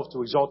himself,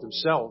 to exalt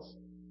himself,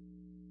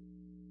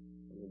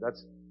 I mean,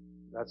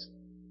 that's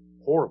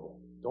horrible.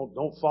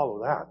 Don't follow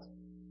that.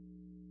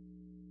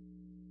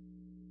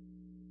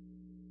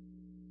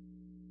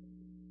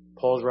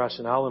 Paul's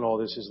rationale in all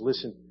this is,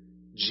 listen,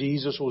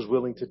 Jesus was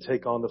willing to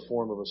take on the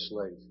form of a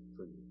slave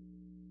for you.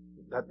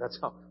 That's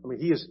how,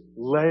 he is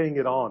laying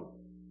it on.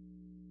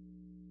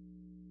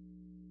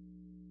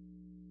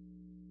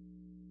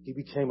 He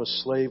became a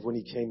slave when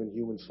he came in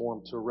human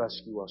form to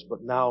rescue us.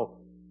 But now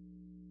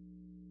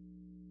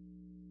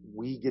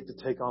we get to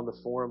take on the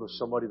form of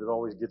somebody that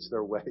always gets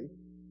their way.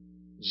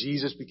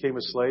 Jesus became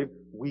a slave.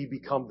 We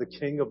become the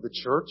king of the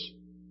church.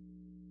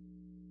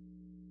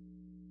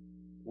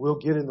 We'll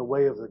get in the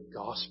way of the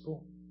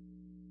gospel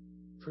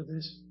for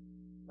this.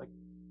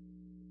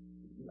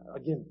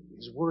 Again,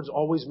 his words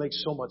always make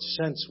so much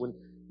sense when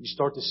you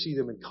start to see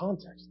them in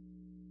context.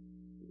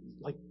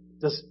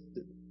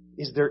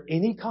 Is there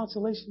any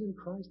consolation in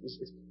Christ?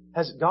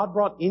 Has God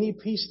brought any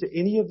peace to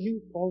any of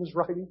you? Paul is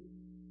writing.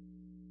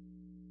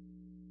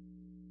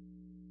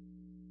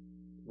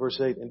 Verse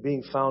 8, and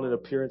being found in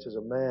appearance as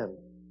a man,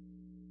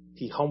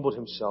 he humbled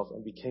himself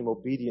and became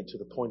obedient to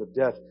the point of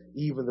death,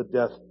 even the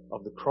death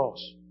of the cross.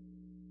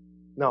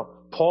 Now,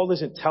 Paul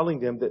isn't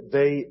telling them that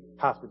they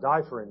have to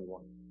die for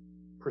anyone.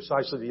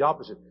 Precisely the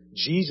opposite.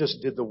 Jesus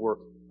did the work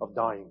of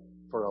dying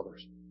for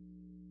others.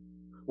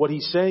 What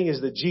he's saying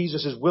is that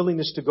Jesus'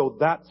 willingness to go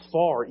that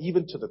far,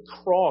 even to the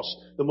cross,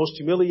 the most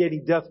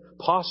humiliating death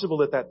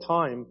possible at that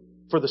time,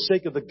 for the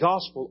sake of the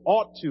gospel,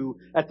 ought to,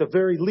 at the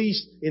very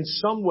least, in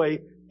some way,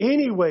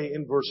 anyway,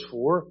 in verse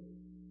 4,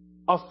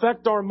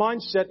 affect our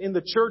mindset in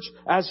the church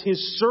as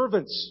his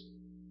servants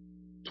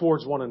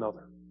towards one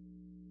another.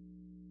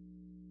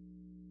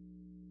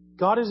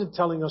 God isn't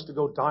telling us to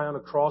go die on a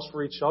cross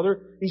for each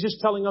other. He's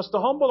just telling us to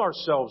humble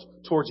ourselves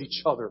towards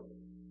each other.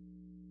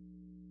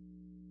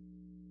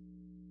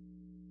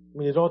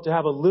 It ought to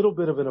have a little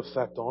bit of an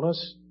effect on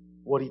us,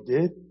 what he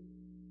did.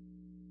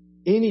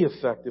 Any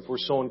effect if we're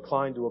so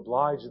inclined to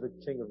oblige the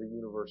King of the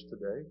universe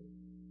today.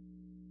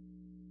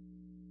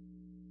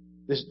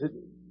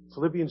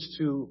 Philippians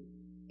 2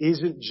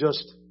 isn't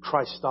just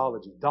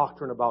Christology,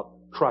 doctrine about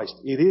Christ.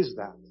 It is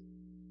that.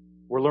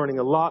 We're learning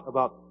a lot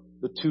about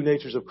the two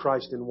natures of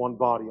Christ in one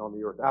body on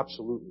the earth.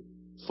 Absolutely.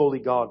 Fully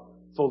God,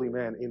 fully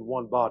man in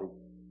one body.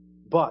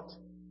 But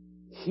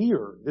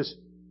here, this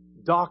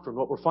doctrine,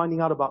 what we're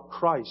finding out about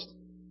Christ,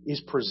 is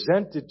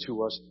presented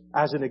to us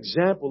as an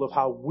example of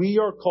how we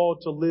are called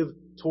to live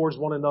towards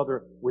one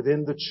another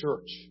within the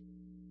church.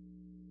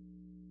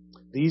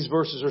 These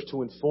verses are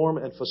to inform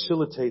and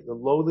facilitate the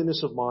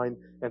lowliness of mind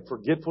and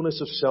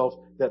forgetfulness of self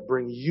that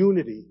bring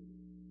unity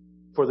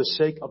for the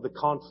sake of the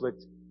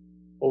conflict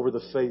over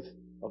the faith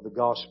of the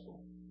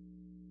gospel.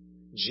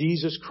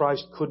 Jesus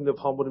Christ couldn't have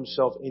humbled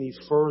himself any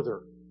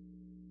further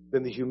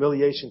than the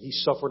humiliation he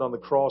suffered on the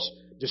cross,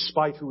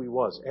 despite who he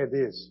was and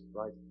is,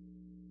 right?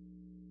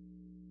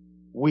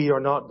 We are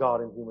not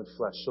God in human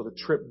flesh. So the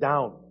trip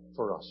down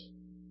for us,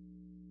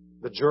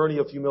 the journey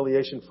of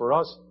humiliation for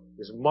us,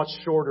 is much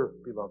shorter,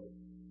 beloved.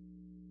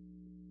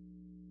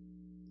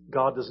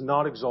 God does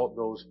not exalt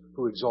those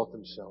who exalt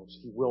themselves.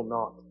 He will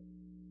not.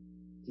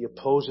 He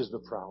opposes the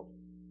proud,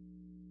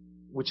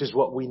 which is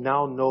what we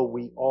now know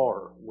we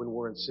are when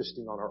we're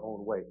insisting on our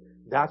own way.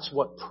 That's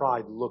what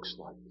pride looks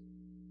like.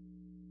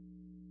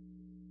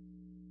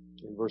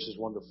 In verses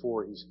 1 to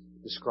 4, he's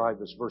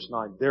described this. Verse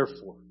 9,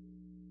 therefore,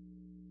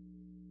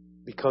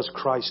 because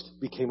Christ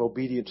became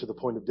obedient to the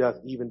point of death,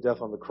 even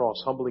death on the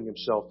cross, humbling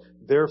himself,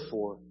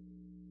 therefore,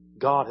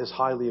 God has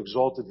highly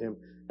exalted him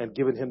and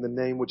given him the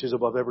name which is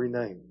above every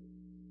name,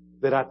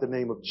 that at the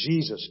name of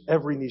Jesus,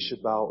 every knee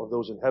should bow, of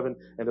those in heaven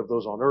and of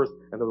those on earth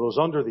and of those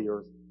under the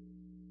earth,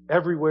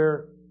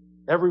 everywhere,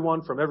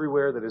 everyone from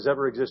everywhere that has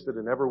ever existed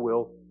and ever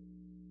will,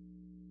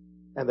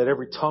 and that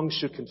every tongue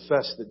should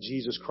confess that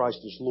Jesus Christ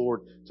is Lord,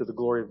 to the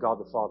glory of God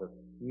the Father.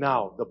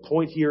 Now, the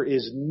point here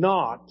is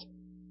not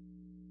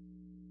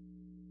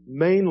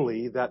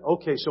mainly that,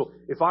 okay, so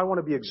if I want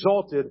to be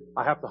exalted,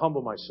 I have to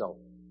humble myself.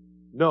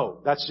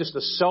 No, that's just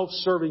a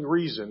self-serving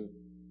reason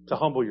to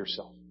humble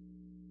yourself.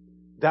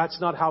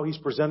 That's not how he's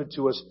presented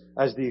to us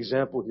as the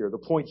example here. The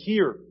point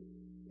here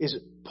is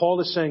Paul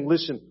is saying,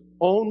 listen,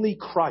 only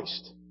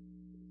Christ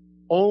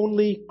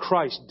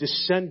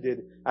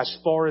descended as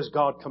far as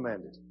God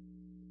commanded.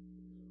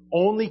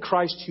 Only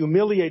Christ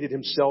humiliated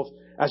himself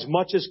as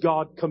much as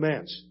God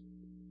commands.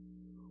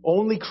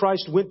 Only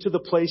Christ went to the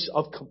place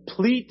of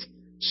complete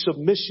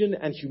submission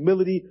and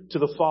humility to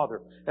the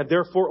Father. And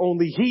therefore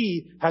only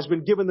he has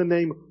been given the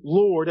name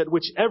Lord, at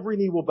which every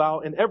knee will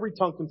bow and every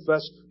tongue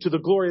confess to the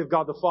glory of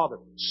God the Father.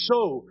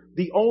 So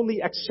the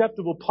only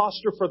acceptable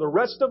posture for the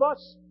rest of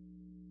us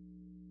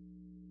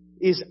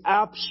is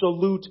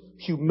absolute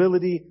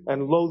humility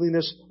and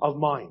lowliness of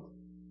mind.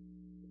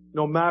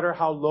 No matter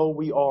how low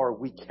we are,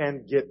 we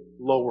can get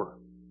lower.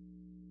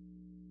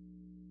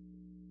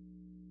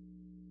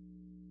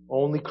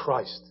 Only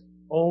Christ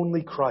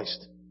Only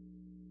Christ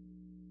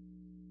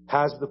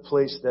has the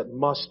place that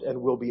must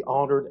and will be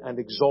honored and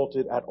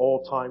exalted at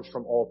all times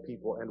from all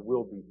people and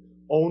will be.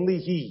 Only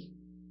He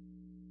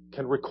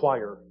can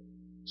require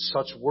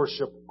such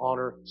worship,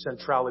 honor,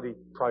 centrality,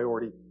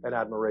 priority, and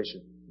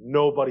admiration.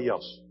 Nobody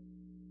else.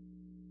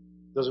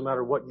 Doesn't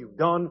matter what you've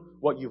done,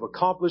 what you've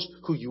accomplished,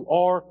 who you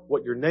are,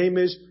 what your name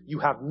is. You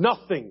have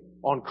nothing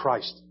on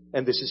Christ.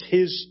 And this is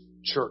His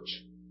church.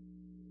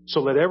 So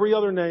let every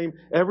other name,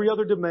 every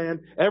other demand,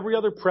 every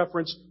other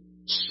preference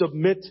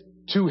submit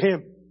to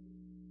Him.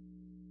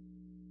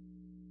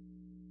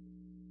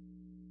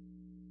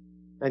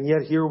 And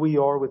yet here we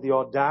are with the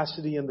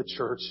audacity in the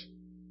church,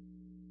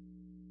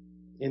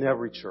 in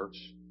every church,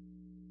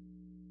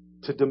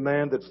 to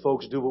demand that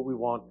folks do what we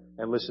want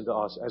and listen to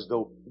us as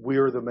though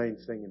we're the main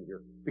thing in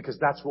here. Because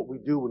that's what we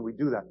do when we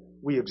do that.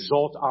 We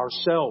exalt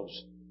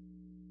ourselves.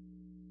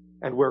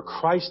 And where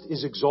Christ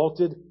is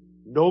exalted,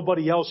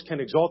 nobody else can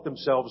exalt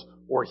themselves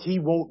or He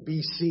won't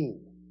be seen.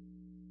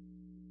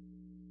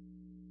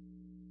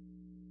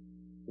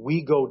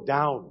 We go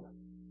down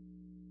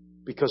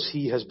because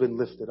He has been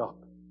lifted up.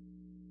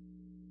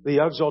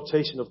 The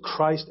exaltation of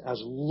Christ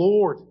as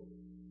Lord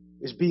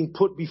is being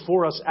put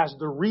before us as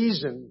the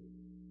reason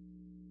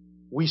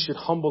we should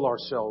humble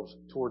ourselves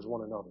towards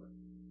one another.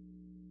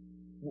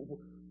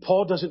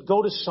 Paul doesn't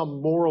go to some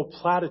moral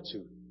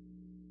platitude.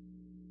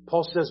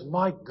 Paul says,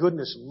 my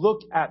goodness,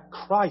 look at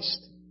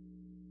Christ.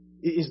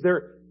 Is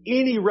there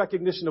any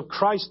recognition of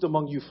Christ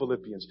among you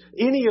Philippians?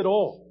 Any at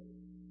all?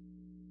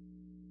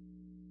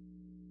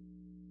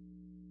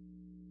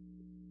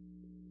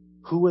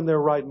 Who in their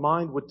right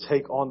mind would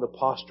take on the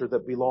posture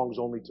that belongs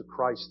only to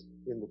Christ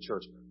in the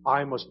church?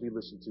 I must be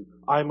listened to.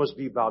 I must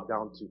be bowed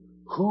down to.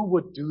 Who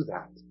would do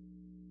that?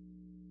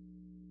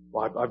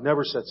 Well, I've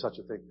never said such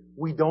a thing.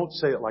 We don't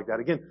say it like that.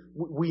 Again,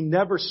 we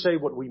never say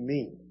what we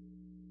mean.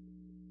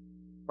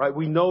 Right?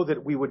 We know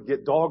that we would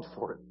get dogged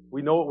for it.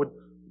 We know it would,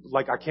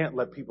 like, I can't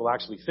let people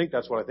actually think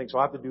that's what I think, so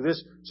I have to do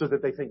this so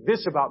that they think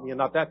this about me and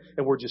not that.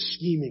 And we're just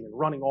scheming and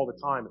running all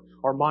the time.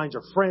 Our minds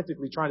are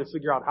frantically trying to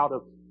figure out how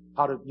to,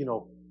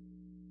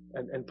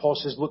 and Paul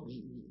says, look,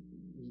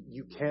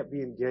 you can't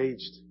be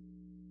engaged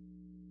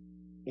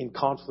in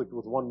conflict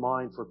with one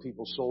mind for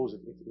people's souls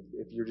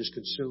if you're just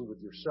consumed with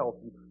yourself.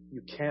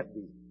 You can't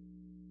be.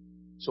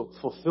 So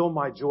fulfill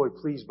my joy,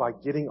 please, by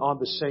getting on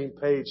the same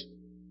page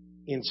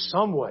in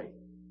some way.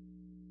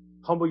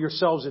 Humble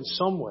yourselves in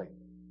some way.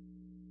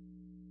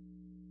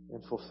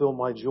 And fulfill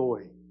my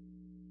joy.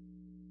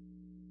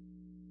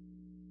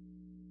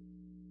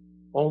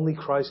 Only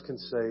Christ can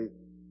say,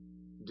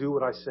 do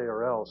what I say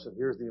or else. And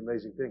here's the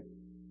amazing thing.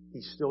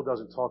 He still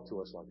doesn't talk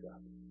to us like that.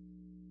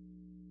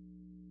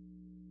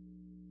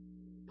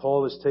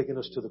 Paul has taken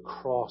us to the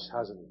cross,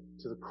 hasn't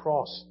he? To the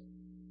cross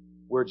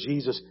where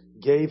Jesus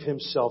gave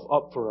Himself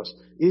up for us.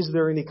 Is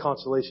there any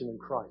consolation in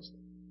Christ?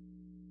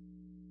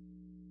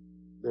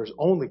 There's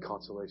only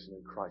consolation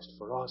in Christ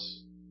for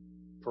us,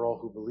 for all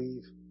who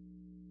believe.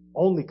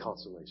 Only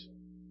consolation.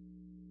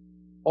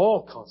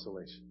 All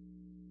consolation.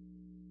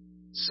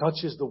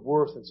 Such is the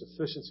worth and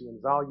sufficiency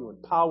and value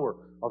and power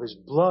of His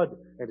blood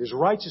and His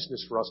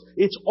righteousness for us.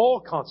 It's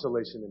all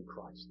consolation in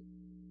Christ.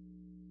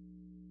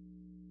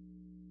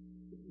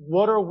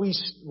 What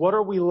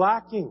are we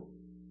lacking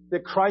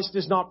that Christ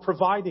is not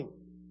providing?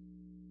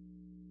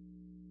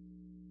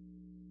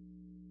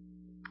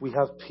 We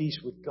have peace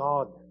with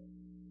God.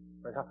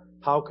 Right?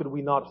 How could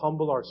we not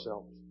humble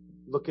ourselves?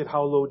 Look at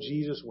how low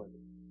Jesus went.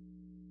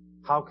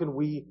 How can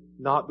we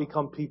not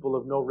become people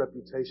of no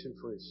reputation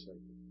for His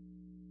sake?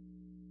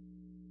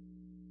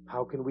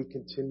 How can we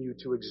continue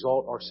to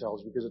exalt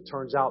ourselves? Because it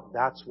turns out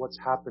that's what's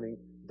happening.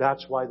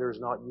 That's why there's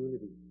not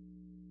unity.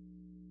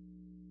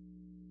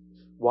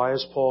 Why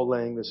is Paul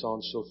laying this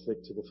on so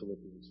thick to the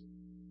Philippians?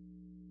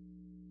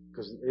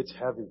 Because it's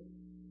heavy.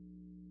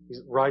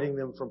 He's writing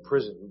them from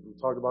prison. We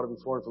talked about it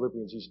before in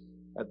Philippians. He's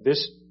at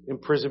this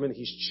imprisonment.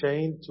 He's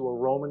chained to a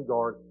Roman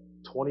guard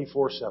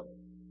 24/7.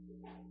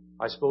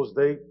 I suppose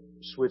they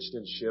switched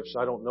in shifts.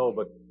 I don't know,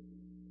 but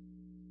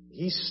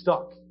he's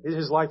stuck.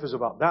 His life is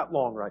about that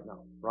long right now,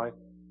 right?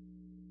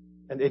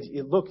 And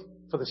look,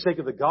 for the sake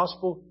of the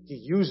gospel, he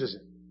uses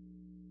it.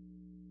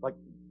 Like,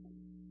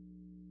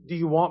 do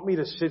you want me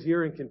to sit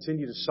here and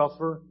continue to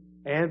suffer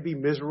and be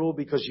miserable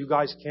because you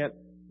guys can't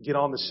get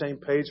on the same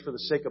page for the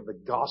sake of the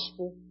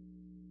gospel?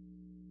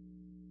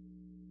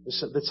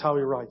 That's how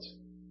he writes.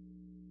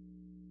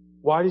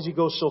 Why does he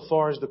go so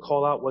far as to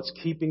call out what's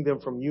keeping them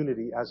from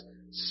unity as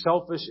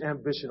selfish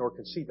ambition or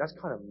conceit? That's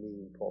kind of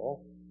mean,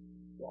 Paul.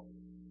 Well,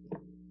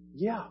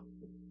 yeah.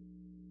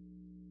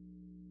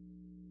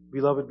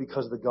 Beloved,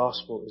 because the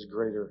gospel is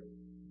greater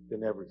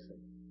than everything.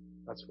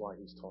 That's why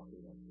he's talking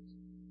about this.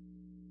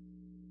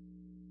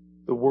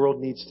 The world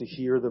needs to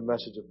hear the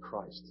message of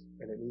Christ,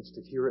 and it needs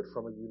to hear it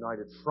from a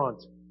united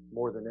front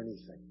more than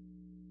anything.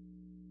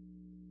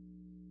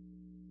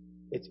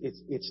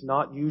 It's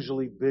not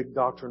usually big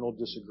doctrinal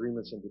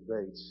disagreements and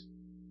debates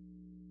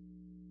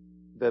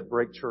that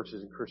break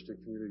churches and Christian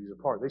communities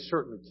apart. They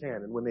certainly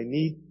can, and when they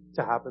need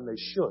to happen, they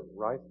should,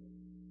 right?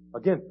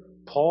 Again,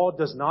 Paul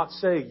does not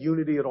say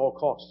unity at all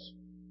costs.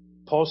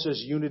 Paul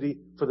says unity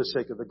for the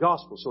sake of the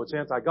gospel. So it's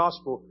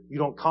anti-gospel. You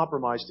don't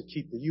compromise to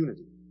keep the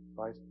unity,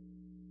 right?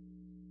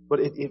 But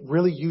it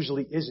really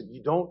usually isn't.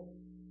 You don't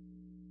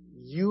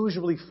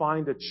usually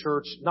find a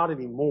church, not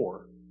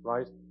anymore,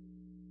 right?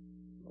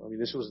 I mean,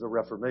 this was the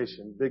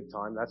Reformation, big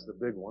time. That's the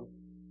big one.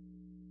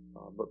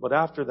 But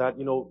after that,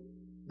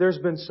 there's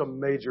been some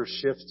major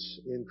shifts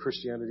in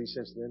Christianity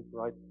since then,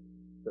 right?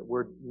 That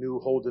where new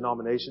whole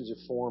denominations have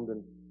formed,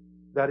 and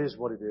that is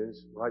what it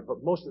is, right? But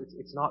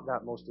it's not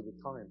that most of the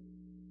time.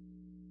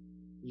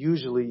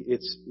 Usually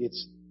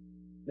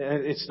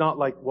it's not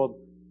like, well,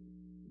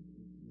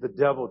 the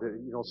devil,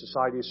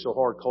 society is so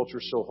hard, culture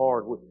is so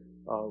hard.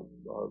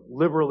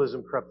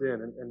 Liberalism crept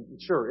in, and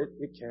sure,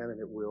 it can and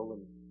it will,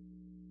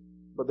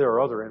 but there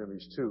are other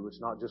enemies too. It's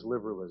not just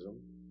liberalism.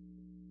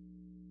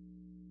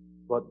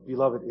 But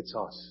beloved, it's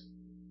us.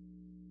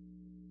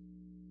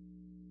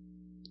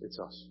 It's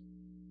us.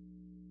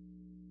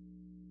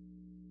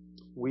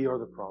 We are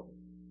the problem.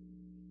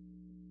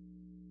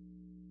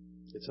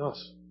 It's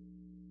us.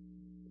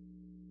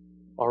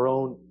 Our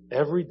own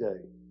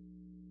everyday,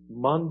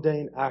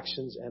 mundane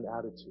actions and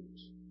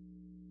attitudes.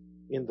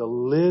 In the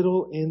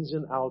little ins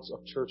and outs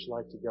of church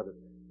life together.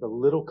 The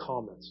little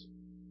comments.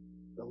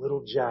 The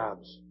little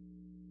jabs.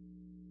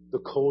 The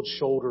cold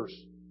shoulders.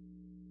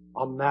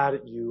 I'm mad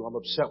at you. I'm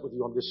upset with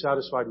you. I'm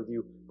dissatisfied with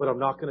you. But I'm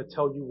not going to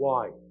tell you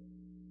why.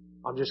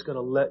 I'm just going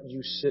to let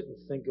you sit and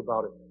think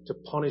about it to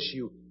punish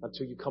you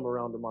until you come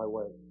around to my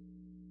way.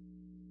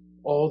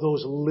 All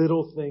those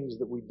little things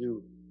that we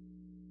do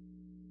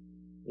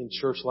in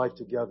church life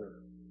together,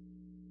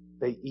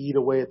 they eat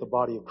away at the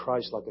body of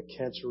Christ like a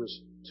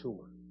cancerous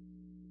tumor.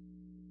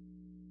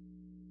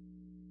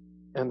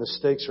 And the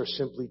stakes are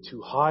simply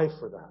too high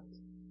for that.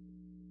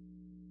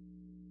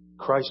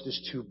 Christ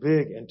is too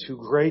big and too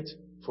great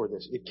for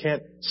this. It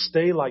can't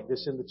stay like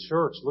this in the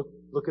church.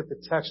 Look at the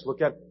text.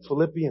 Look at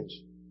Philippians.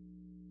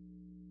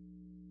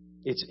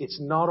 It's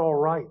not all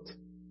right.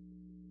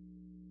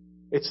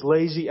 It's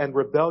lazy and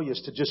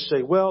rebellious to just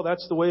say, well,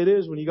 that's the way it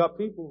is when you got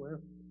people, man.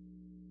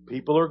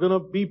 People are going to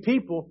be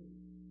people.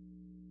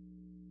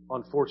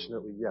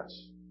 Unfortunately,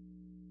 yes.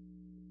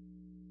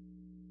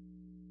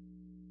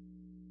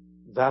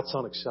 That's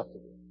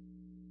unacceptable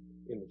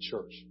in the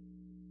church.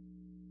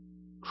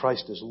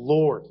 Christ is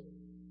Lord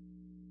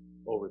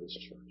over this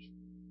church.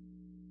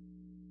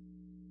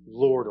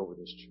 Lord over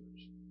this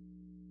church.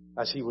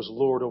 As He was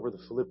Lord over the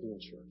Philippian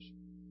church.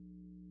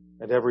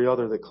 And every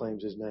other that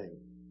claims His name.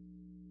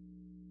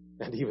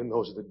 And even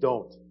those that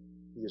don't.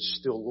 He is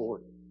still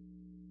Lord.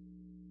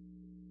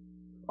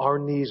 Our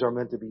knees are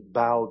meant to be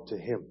bowed to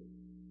Him.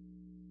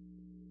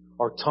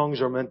 Our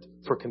tongues are meant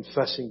for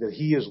confessing that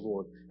He is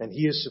Lord. And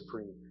He is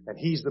supreme. And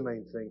He's the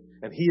main thing.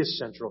 And He is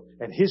central.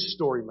 And His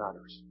story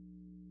matters.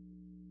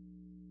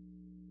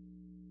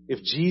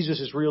 If Jesus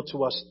is real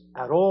to us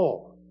at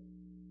all,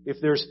 if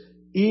there's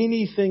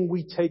anything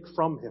we take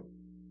from Him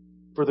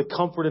for the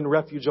comfort and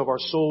refuge of our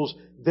souls,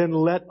 then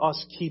let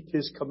us keep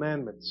His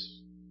commandments.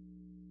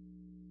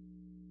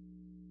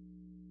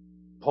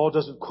 Paul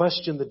doesn't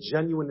question the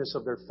genuineness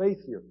of their faith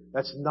here.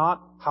 That's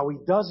not how he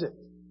does it.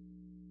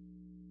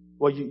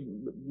 Well,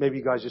 maybe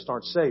you guys just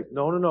aren't saved.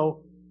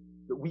 No.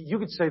 You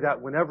could say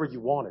that whenever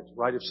you want it,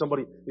 right? If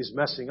somebody is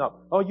messing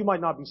up. Oh, you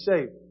might not be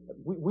saved.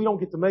 We don't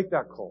get to make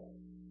that call.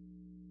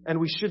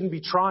 And we shouldn't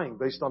be trying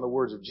based on the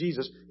words of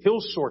Jesus.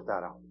 He'll sort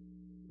that out.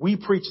 We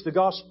preach the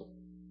gospel.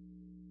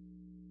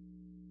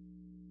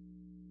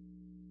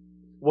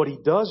 What he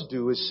does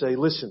do is say,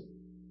 listen,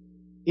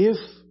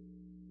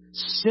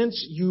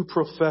 since you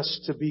profess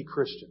to be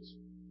Christians,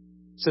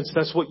 since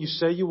that's what you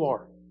say you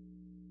are,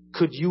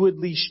 could you at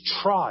least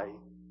try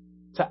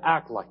to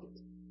act like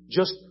it?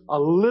 Just a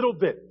little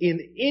bit,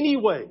 in any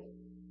way.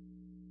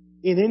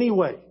 In any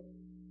way.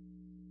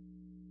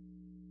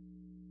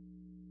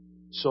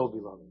 So,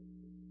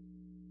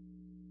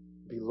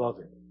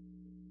 beloved,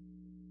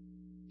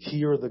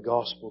 hear the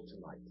gospel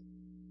tonight.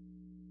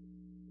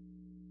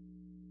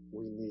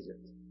 We need it.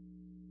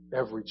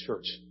 Every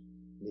church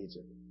needs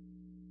it.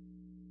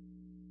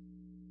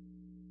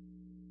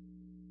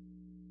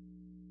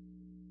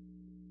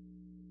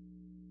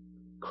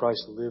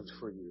 Christ lived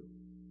for you.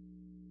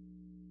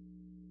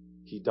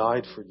 He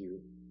died for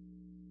you.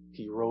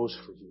 He rose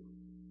for you.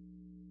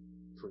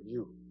 For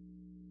you.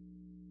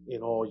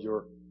 In all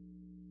your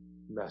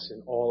mess,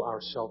 in all our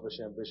selfish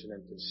ambition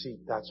and conceit,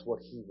 that's what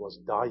He was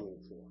dying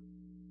for.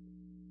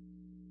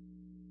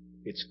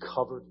 It's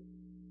covered.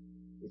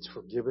 It's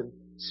forgiven.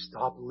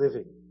 Stop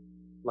living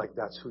like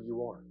that's who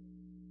you are.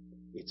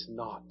 It's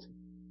not.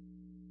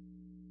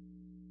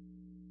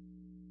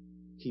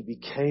 He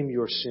became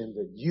your sin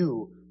that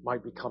you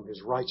might become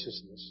His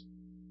righteousness.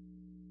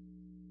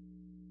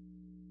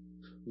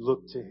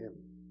 Look to Him.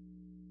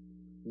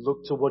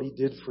 Look to what He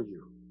did for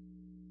you.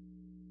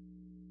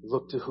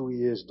 Look to who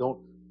He is.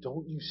 Don't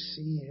you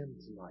see Him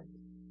tonight?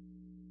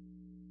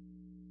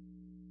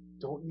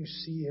 Don't you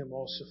see Him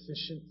all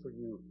sufficient for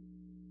you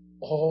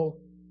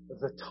all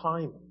the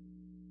time?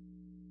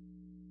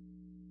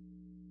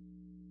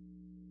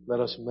 Let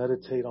us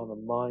meditate on the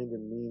mind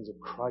and means of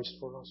Christ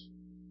for us.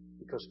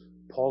 Because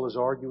Paul is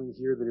arguing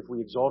here that if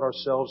we exalt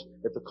ourselves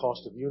at the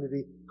cost of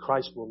unity,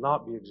 Christ will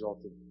not be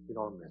exalted in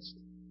our midst.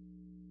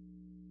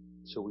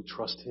 So we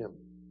trust Him.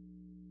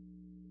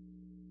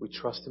 We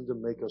trust Him to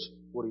make us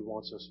what He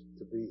wants us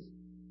to be.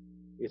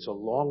 It's a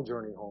long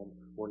journey home.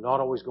 We're not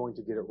always going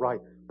to get it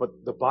right.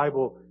 But the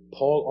Bible,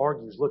 Paul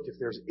argues, look, if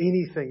there's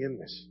anything in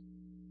this,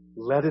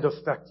 let it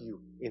affect you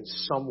in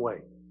some way.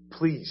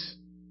 Please.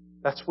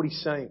 That's what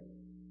he's saying.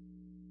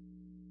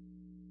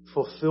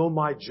 Fulfill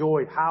my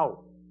joy. How?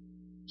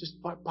 Just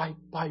by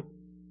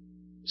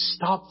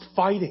stop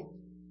fighting.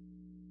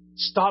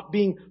 Stop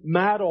being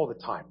mad all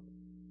the time.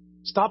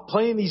 Stop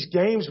playing these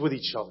games with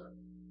each other.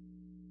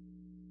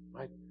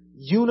 Right?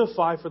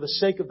 Unify for the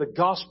sake of the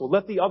gospel.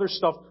 Let the other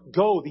stuff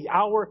go. The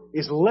hour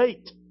is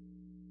late.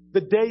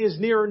 The day is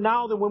nearer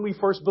now than when we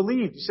first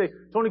believed. You say,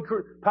 Tony,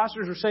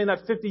 pastors were saying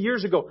that 50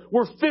 years ago.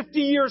 We're 50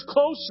 years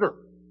closer.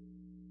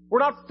 We're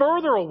not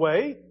further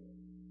away.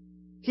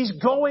 He's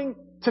going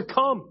to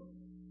come.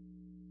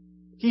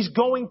 He's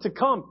going to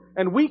come.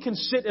 And we can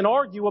sit and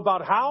argue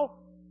about how.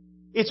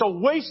 It's a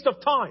waste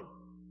of time.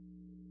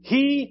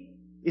 He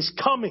is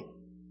coming.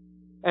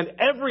 And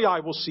every eye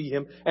will see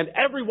Him. And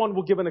everyone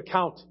will give an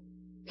account.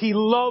 He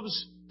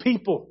loves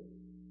people.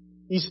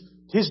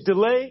 His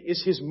delay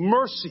is His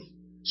mercy.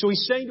 So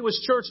He's saying to His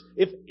church,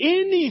 if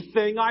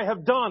anything I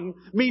have done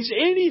means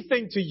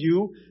anything to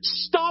you,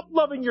 stop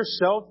loving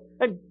yourself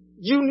and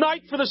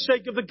unite for the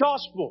sake of the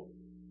gospel.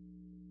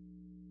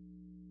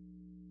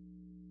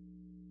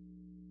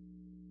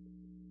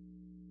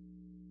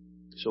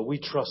 So we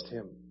trust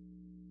Him.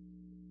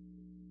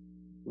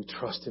 We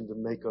trust Him to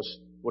make us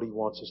what He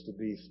wants us to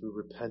be through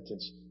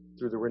repentance,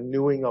 through the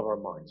renewing of our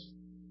minds.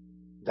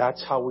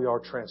 That's how we are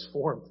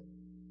transformed.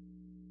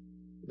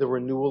 The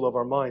renewal of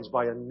our minds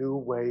by a new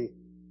way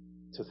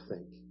to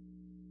think.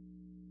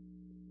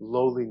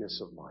 Lowliness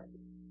of mind.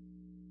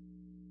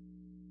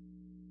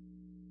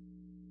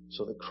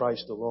 So that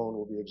Christ alone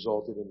will be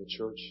exalted in the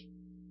church.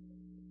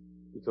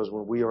 Because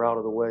when we are out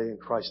of the way and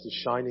Christ is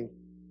shining,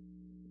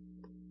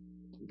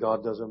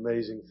 God does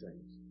amazing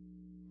things.